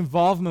ongoing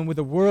involvement with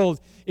the world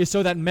is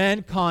so that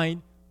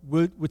mankind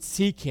would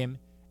seek Him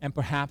and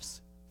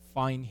perhaps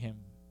find Him.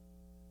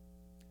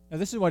 Now,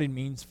 this is what it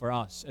means for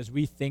us as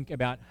we think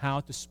about how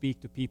to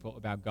speak to people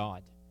about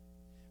God.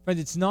 Friends,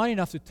 it's not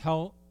enough to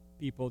tell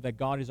people that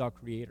God is our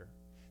creator,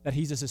 that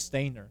He's a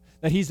sustainer,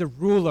 that He's a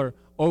ruler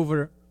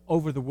over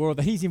the world,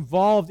 that He's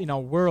involved in our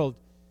world.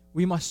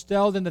 We must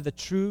tell them that the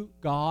true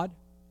God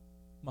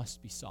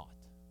must be sought.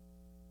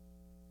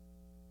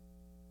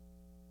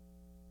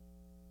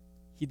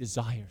 He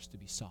desires to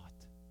be sought.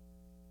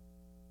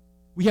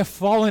 We have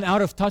fallen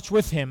out of touch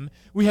with Him.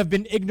 We have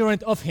been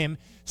ignorant of Him,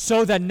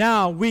 so that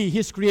now we,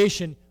 His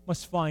creation,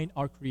 must find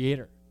our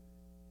Creator.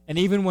 And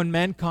even when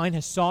mankind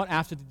has sought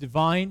after the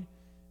divine,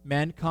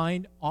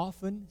 mankind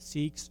often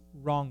seeks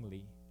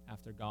wrongly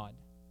after God.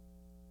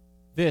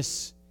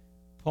 This,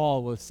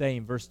 Paul will say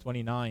in verse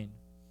 29.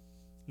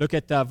 Look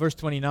at verse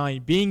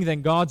 29. Being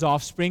then God's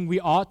offspring, we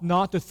ought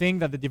not to think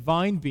that the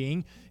divine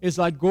being is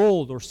like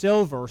gold or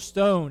silver or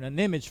stone, an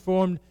image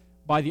formed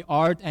by the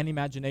art and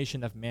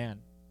imagination of man.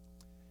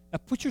 Now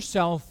put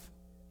yourself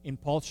in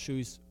Paul's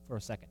shoes for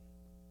a second.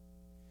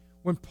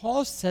 When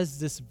Paul says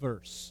this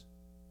verse,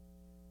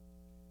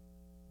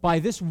 by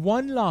this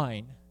one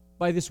line,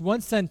 by this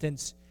one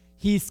sentence,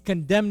 he's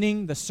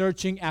condemning the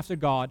searching after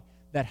God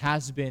that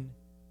has been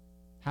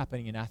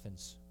happening in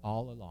Athens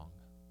all along.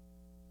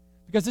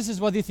 Because this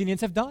is what the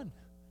Athenians have done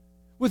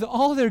with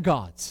all their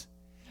gods.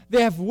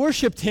 They have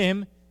worshipped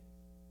Him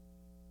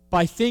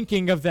by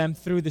thinking of them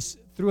through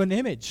an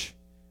image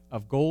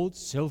of gold,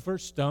 silver,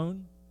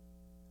 stone,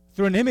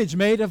 through an image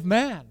made of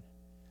man.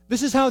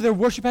 This is how their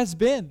worship has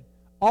been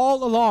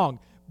all along.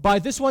 By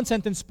this one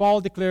sentence,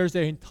 Paul declares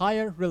their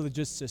entire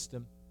religious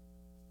system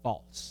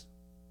false.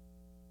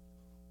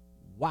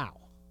 Wow.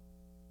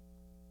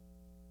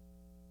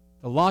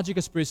 The logic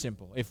is pretty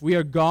simple. If we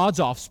are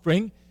God's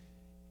offspring,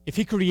 if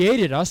He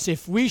created us,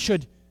 if we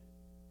should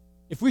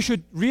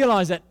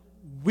realize that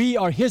we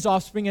are His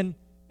offspring and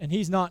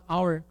He's not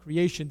our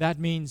creation, that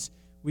means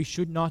we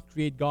should not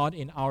create God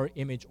in our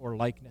image or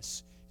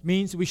likeness. It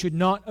means we should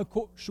not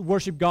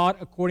worship God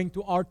according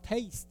to our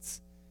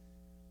tastes.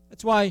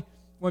 That's why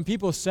when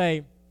people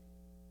say,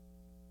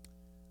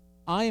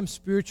 I am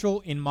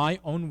spiritual in my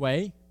own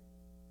way,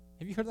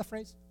 have you heard that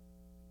phrase?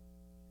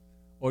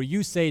 Or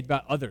you say it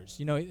about others.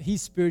 You know,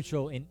 he's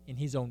spiritual in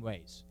his own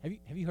ways.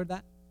 Have you heard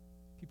that?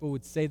 People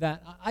would say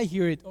that. I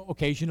hear it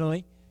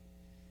occasionally.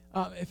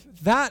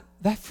 That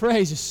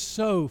phrase is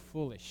so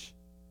foolish.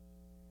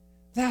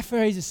 That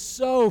phrase is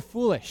so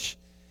foolish.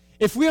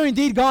 If we are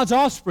indeed God's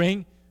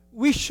offspring,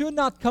 we should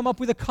not come up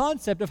with a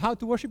concept of how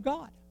to worship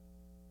God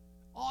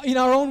in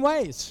our own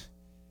ways.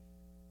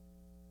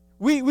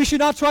 We should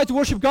not try to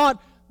worship God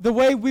the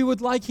way we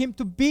would like Him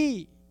to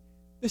be.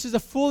 This is the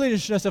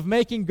foolishness of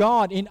making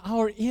God in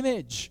our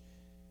image.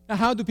 Now,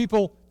 how do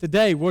people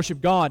today worship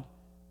God?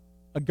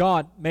 A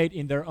God made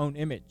in their own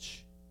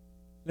image.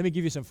 Let me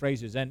give you some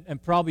phrases,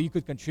 and probably you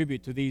could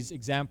contribute to these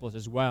examples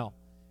as well.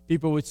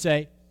 People would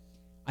say,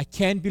 I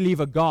can't believe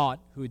a God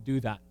who would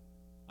do that.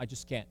 I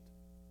just can't.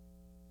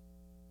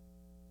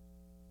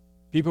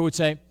 People would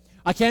say,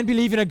 I can't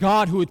believe in a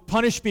God who would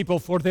punish people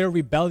for their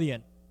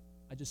rebellion.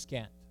 I just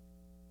can't.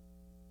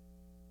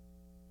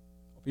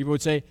 People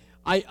would say,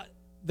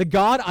 the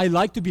God I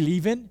like to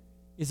believe in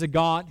is a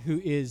God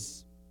who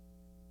is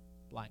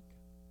blank.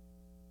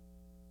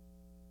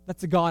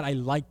 That's the God I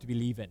like to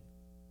believe in.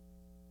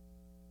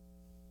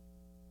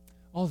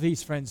 All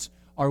these, friends,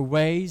 are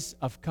ways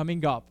of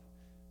coming up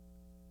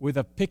with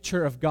a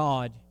picture of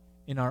God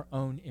in our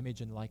own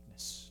image and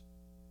likeness.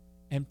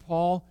 And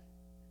Paul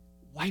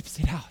wipes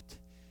it out.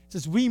 He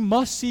says, we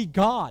must see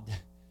God,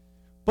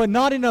 but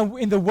not in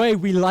the way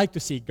we like to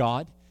see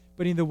God,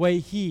 but in the way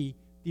He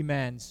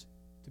demands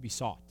to be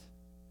sought.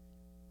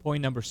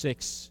 Point number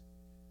 6.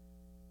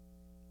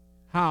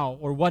 How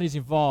or what is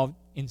involved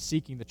in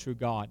seeking the true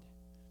God?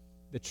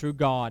 The true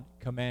God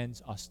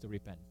commands us to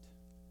repent.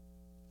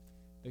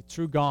 The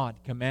true God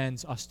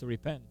commands us to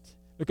repent.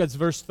 Look at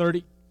verse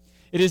 30.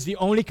 It is the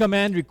only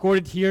command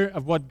recorded here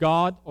of what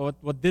God or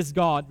what this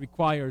God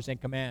requires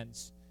and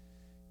commands.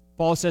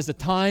 Paul says the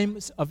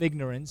times of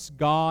ignorance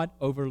God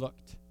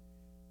overlooked,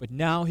 but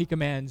now he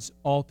commands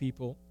all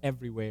people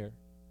everywhere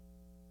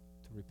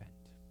to repent.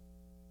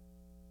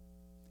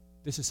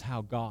 This is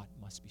how God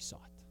must be sought.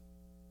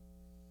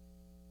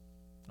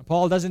 And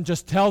Paul doesn't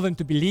just tell them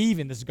to believe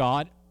in this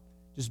God,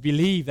 just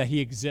believe that he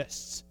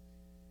exists.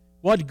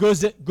 What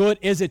good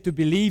is it to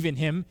believe in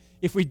him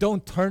if we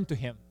don't turn to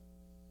him?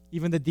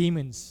 Even the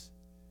demons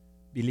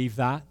believe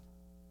that.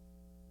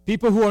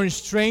 People who are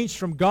estranged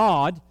from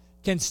God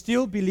can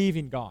still believe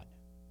in God.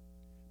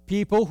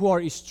 People who are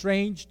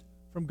estranged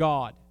from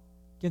God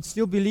can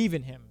still believe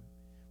in him.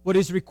 What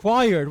is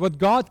required, what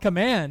God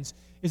commands,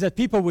 is that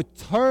people would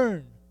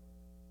turn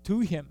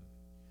to him.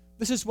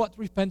 This is what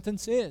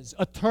repentance is.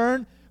 A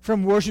turn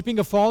from worshiping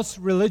a false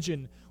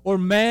religion or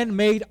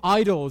man-made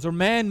idols or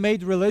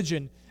man-made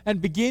religion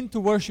and begin to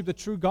worship the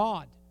true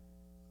God.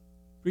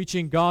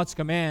 Preaching God's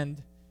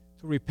command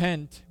to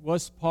repent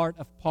was part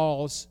of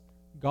Paul's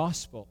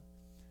gospel.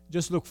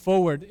 Just look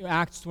forward to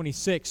Acts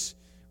 26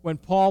 when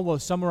Paul will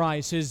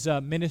summarize his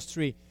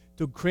ministry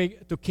to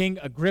King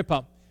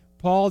Agrippa.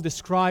 Paul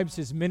describes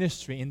his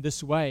ministry in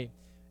this way.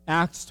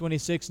 Acts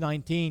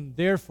 26:19.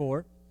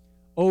 Therefore,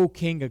 O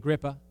King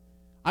Agrippa,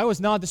 I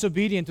was not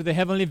disobedient to the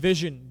heavenly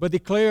vision, but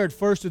declared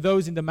first to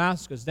those in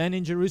Damascus, then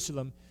in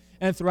Jerusalem,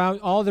 and throughout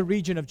all the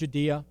region of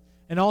Judea,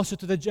 and also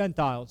to the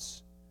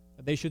Gentiles,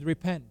 that they should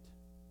repent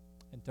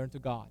and turn to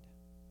God,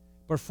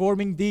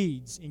 performing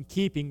deeds in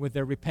keeping with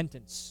their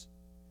repentance.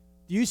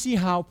 Do you see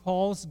how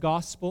Paul's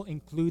gospel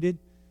included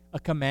a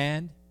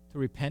command to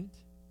repent?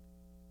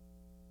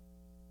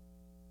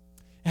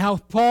 How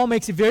Paul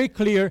makes it very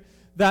clear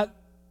that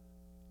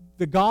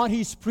the God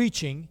he's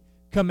preaching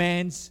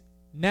commands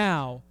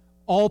now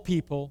all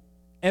people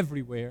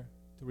everywhere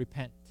to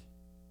repent.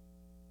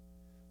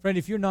 Friend,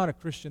 if you're not a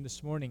Christian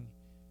this morning,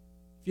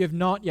 if you have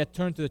not yet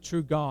turned to the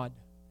true God,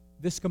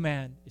 this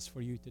command is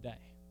for you today.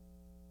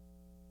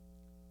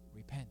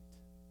 Repent.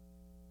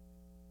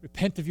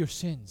 Repent of your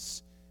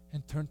sins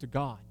and turn to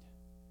God.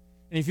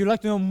 And if you'd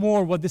like to know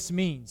more what this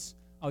means,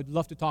 I would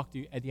love to talk to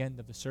you at the end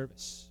of the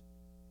service.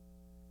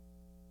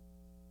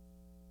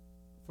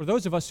 For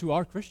those of us who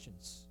are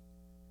Christians,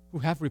 who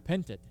have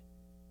repented,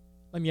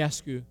 let me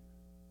ask you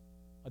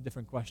a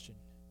different question.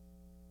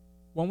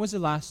 When was the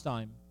last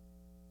time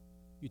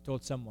you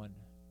told someone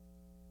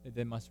that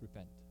they must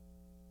repent?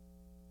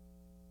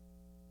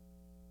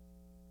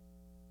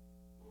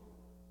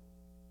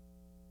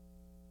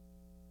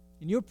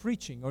 In your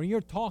preaching or in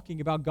your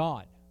talking about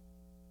God,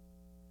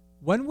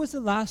 when was the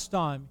last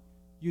time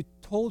you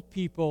told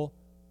people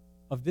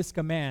of this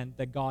command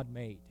that God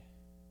made?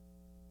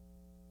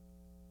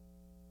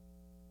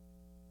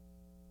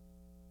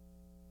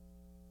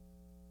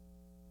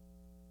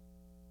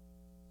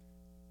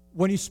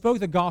 When you spoke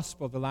the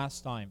gospel the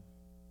last time,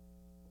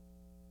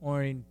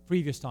 or in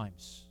previous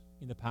times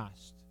in the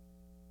past,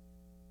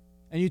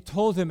 and you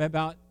told them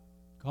about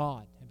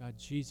God, about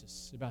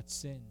Jesus, about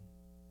sin,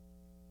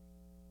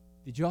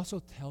 did you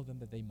also tell them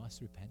that they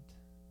must repent?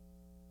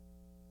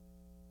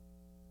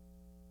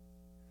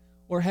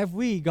 Or have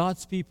we,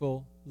 God's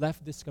people,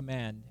 left this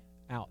command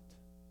out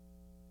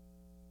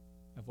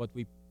of what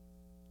we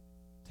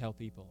tell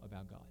people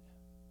about God?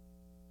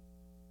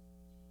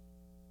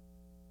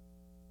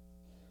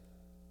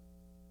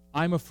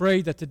 I'm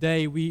afraid that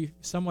today we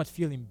somewhat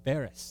feel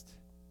embarrassed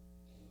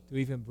to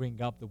even bring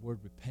up the word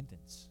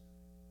repentance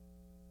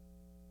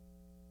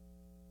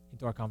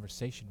into our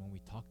conversation when we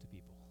talk to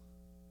people.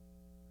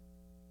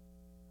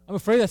 I'm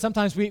afraid that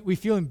sometimes we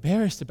feel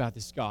embarrassed about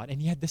this God,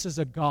 and yet this is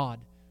a God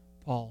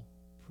Paul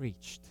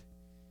preached.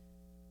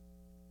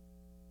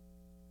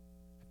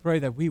 I pray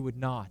that we would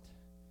not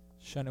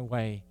shun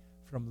away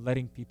from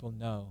letting people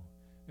know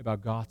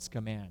about God's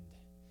command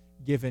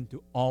given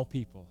to all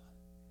people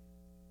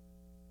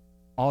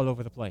all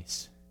over the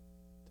place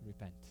to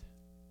repent.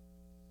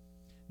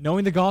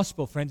 Knowing the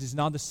gospel, friends, is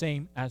not the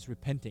same as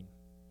repenting.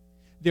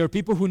 There are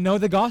people who know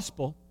the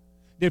gospel.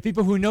 There are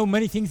people who know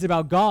many things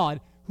about God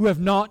who have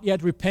not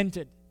yet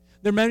repented.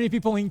 There are many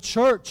people in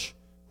church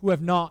who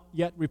have not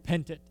yet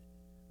repented.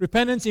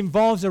 Repentance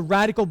involves a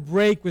radical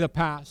break with the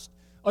past,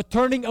 a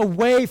turning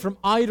away from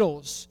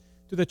idols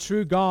to the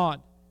true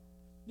God.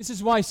 This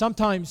is why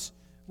sometimes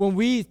when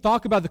we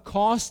talk about the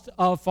cost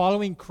of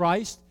following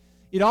Christ,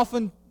 it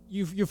often,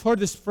 you've heard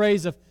this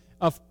phrase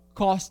of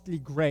costly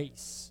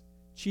grace,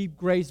 cheap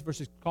grace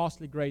versus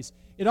costly grace.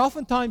 It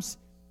oftentimes,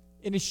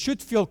 and it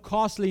should feel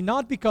costly,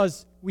 not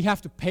because we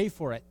have to pay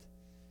for it,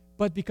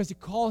 but because it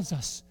calls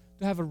us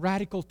to have a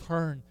radical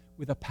turn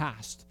with the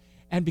past.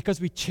 And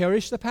because we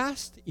cherish the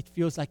past, it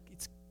feels like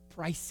it's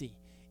pricey.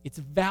 It's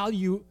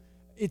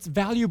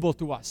valuable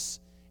to us.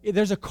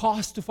 There's a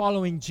cost to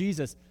following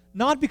Jesus.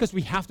 Not because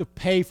we have to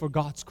pay for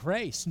God's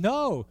grace.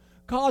 No,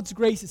 God's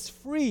grace is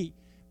free.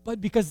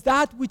 But because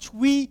that which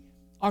we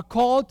are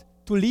called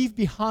to leave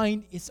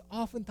behind is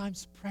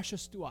oftentimes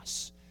precious to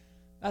us.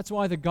 That's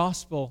why the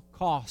gospel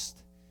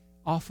cost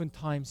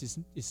oftentimes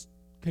is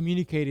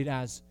communicated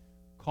as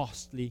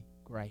costly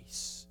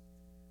grace.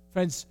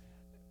 Friends,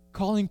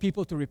 calling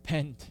people to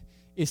repent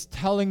is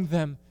telling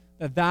them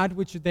that that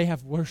which they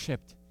have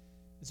worshipped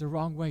is the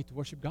wrong way to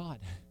worship God.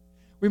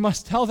 We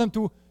must tell them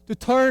to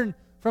turn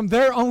from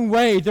their own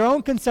way, their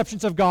own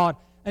conceptions of God,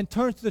 and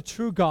turn to the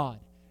true God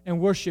and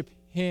worship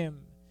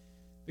Him.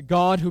 The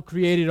God who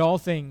created all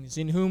things,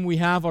 in whom we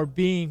have our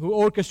being, who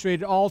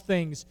orchestrated all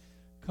things,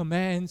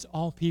 commands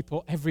all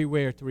people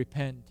everywhere to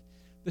repent.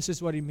 This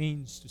is what it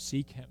means to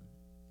seek Him.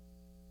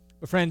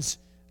 But friends,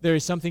 there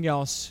is something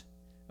else,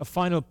 a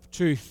final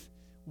truth.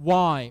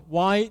 Why?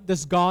 Why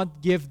does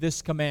God give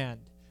this command?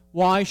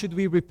 Why should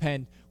we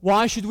repent?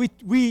 Why should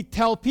we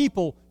tell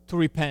people to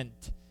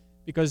repent?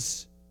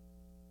 Because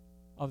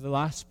of the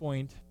last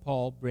point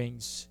Paul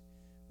brings,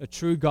 the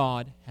true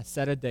God has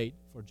set a date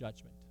for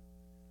judgment.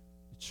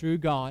 The true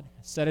God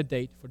has set a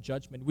date for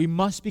judgment. We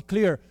must be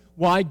clear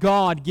why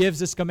God gives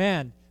this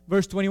command.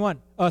 Verse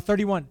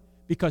 31,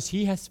 because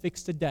He has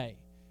fixed a day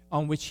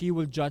on which He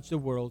will judge the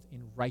world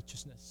in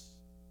righteousness.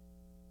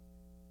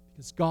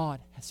 Because God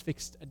has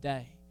fixed a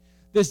day.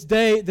 This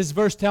day, this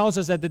verse tells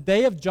us that the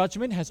day of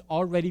judgment has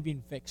already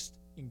been fixed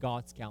in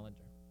God's calendar.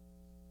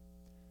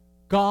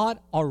 God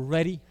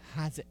already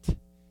has it.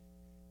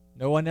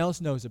 No one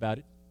else knows about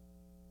it,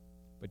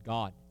 but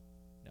God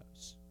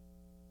knows.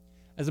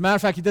 As a matter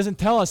of fact, He doesn't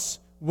tell us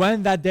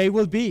when that day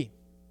will be,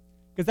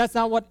 because that's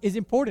not what is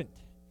important.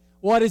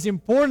 What is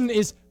important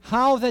is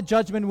how that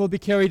judgment will be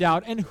carried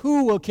out and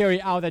who will carry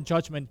out that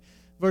judgment.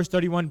 Verse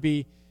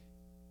 31b,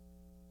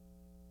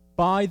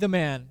 by the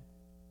man,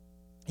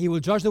 He will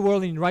judge the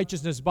world in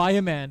righteousness by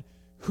a man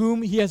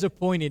whom He has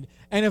appointed.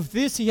 And of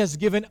this He has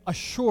given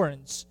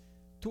assurance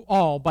to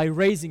all by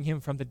raising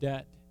Him from the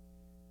dead.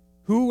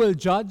 Who will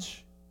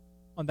judge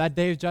on that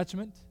day of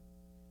judgment?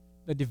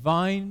 The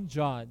divine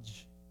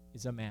judge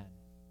is a man.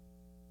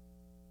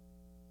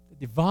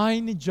 The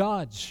divine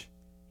judge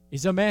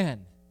is a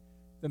man,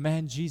 the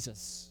man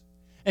Jesus.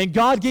 And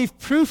God gave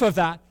proof of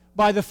that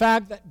by the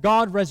fact that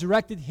God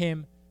resurrected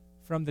Him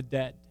from the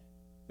dead.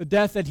 The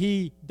death that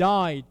He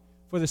died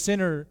for the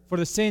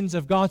sins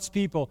of God's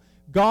people.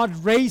 God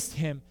raised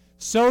Him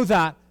so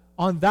that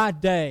on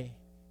that day,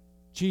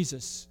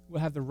 Jesus will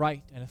have the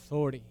right and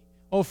authority.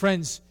 Oh,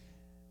 friends,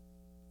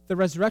 the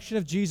resurrection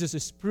of Jesus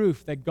is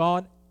proof that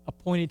God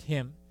appointed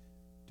Him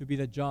to be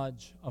the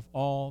judge of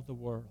all the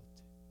world.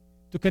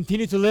 To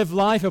continue to live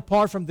life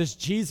apart from this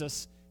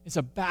Jesus is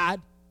a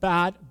bad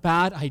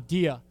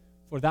idea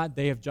for that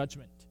day of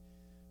judgment.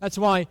 That's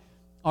why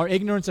our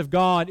ignorance of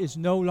God is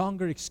no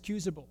longer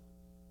excusable.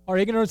 Our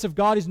ignorance of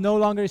God is no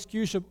longer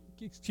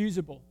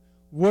excusable.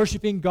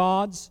 Worshiping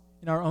gods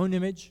in our own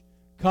image,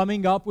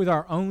 coming up with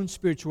our own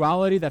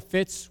spirituality that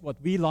fits what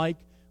we like,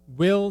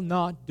 will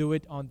not do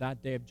it on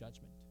that day of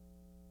judgment.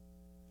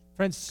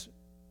 Friends,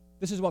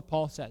 this is what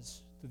Paul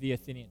says to the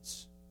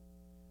Athenians.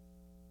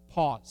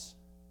 Pause.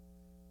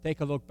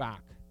 Take a look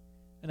back.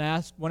 And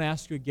I want to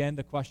ask you again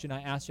the question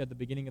I asked you at the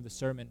beginning of the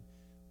sermon.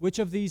 Which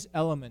of these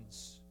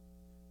elements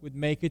would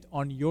make it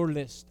on your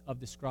list of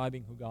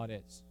describing who God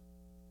is?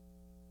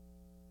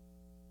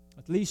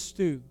 At least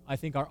two, I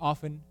think, are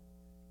often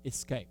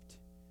escaped.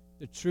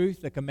 The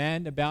truth, the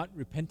command about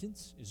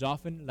repentance is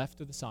often left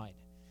to the side.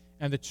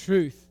 And the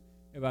truth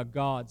about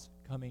God's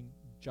coming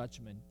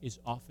judgment is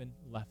often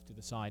left to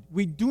the side.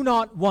 We do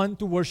not want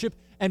to worship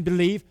and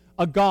believe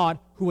a God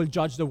who will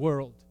judge the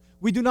world.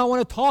 We do not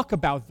want to talk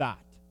about that.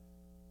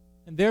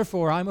 And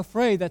therefore, I'm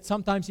afraid that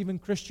sometimes even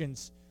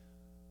Christians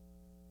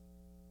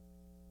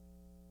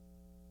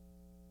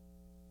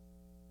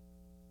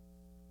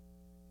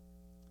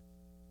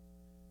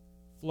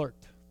flirt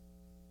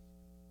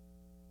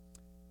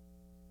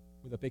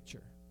with a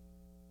picture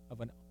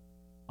of an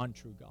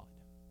untrue God.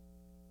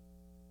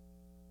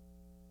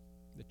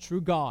 The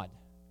true God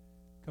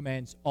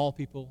commands all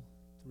people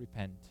to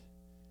repent.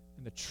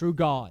 And the true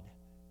God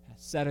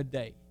has set a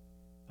day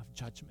of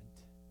judgment.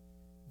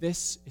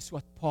 This is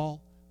what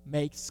Paul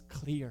makes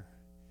clear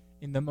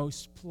in the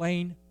most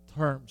plain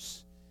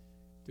terms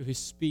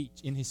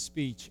in his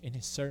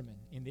sermon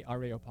in the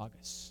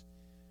Areopagus.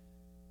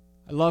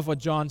 I love what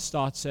John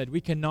Stott said.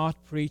 We cannot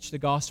preach the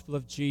gospel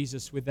of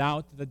Jesus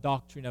without the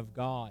doctrine of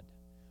God,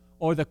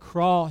 or the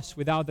cross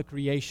without the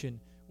creation,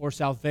 or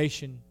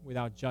salvation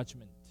without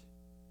judgment.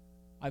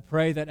 I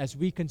pray that as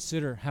we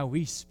consider how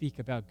we speak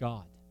about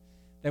God,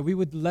 that we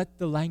would let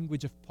the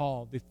language of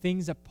Paul, the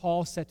things that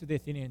Paul said to the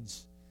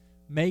Athenians,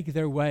 make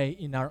their way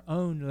in our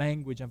own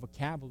language and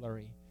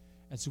vocabulary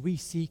as we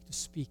seek to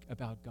speak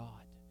about God.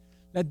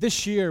 That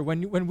this year,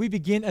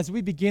 as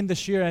we begin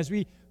this year, as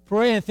we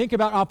pray and think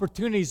about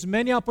opportunities,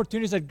 many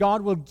opportunities that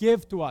God will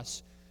give to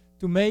us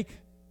to make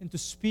and to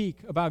speak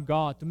about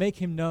God, to make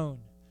Him known,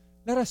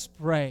 let us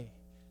pray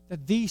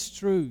that these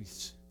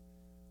truths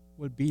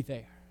will be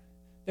there,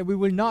 that we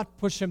will not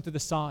push them to the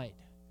side,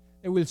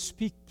 that we'll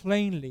speak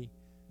plainly,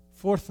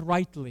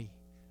 forthrightly,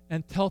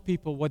 and tell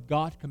people what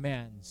God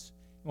commands,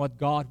 and what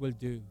God will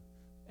do,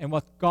 and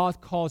what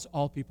God calls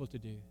all people to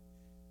do,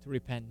 to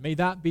repent. May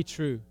that be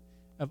true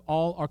of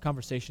all our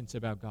conversations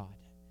about God.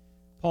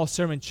 Paul's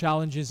sermon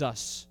challenges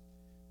us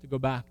to go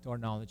back to our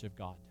knowledge of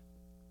God.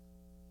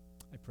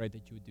 I pray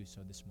that you would do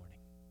so this morning.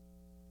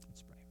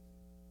 Let's pray.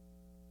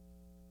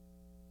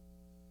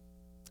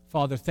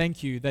 Father,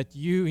 thank you that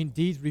you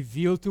indeed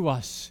reveal to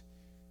us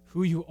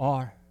who you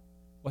are,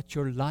 what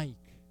you're like,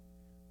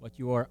 what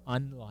you are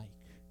unlike,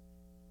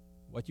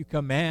 what you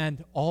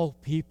command all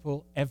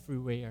people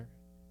everywhere,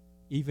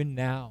 even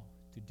now,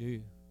 to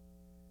do,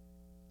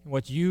 and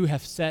what you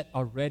have set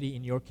already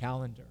in your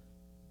calendar.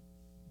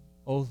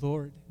 Oh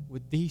Lord,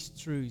 with these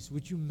truths,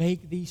 would you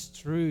make these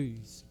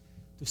truths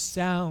to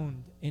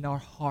sound in our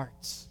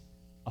hearts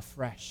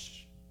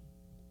afresh?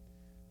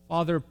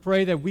 Father,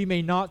 pray that we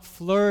may not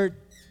flirt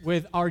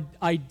with our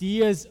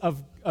ideas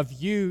of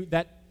you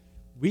that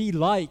we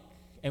like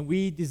and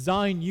we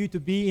design you to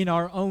be in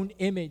our own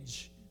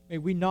image. May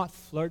we not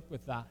flirt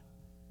with that.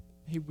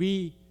 May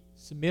we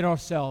submit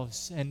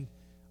ourselves and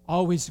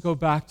always go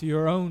back to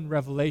your own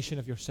revelation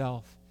of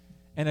yourself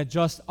and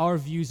adjust our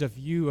views of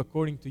you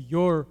according to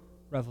your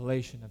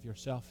revelation of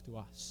yourself to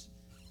us.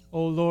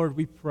 Oh Lord,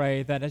 we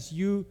pray that as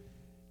you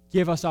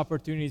give us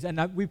opportunities,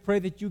 and we pray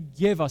that you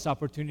give us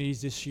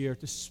opportunities this year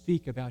to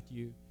speak about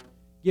you.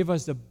 Give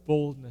us the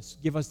boldness,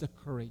 give us the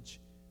courage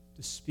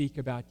to speak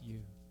about you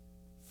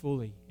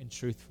fully and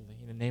truthfully.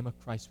 In the name of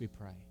Christ we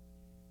pray.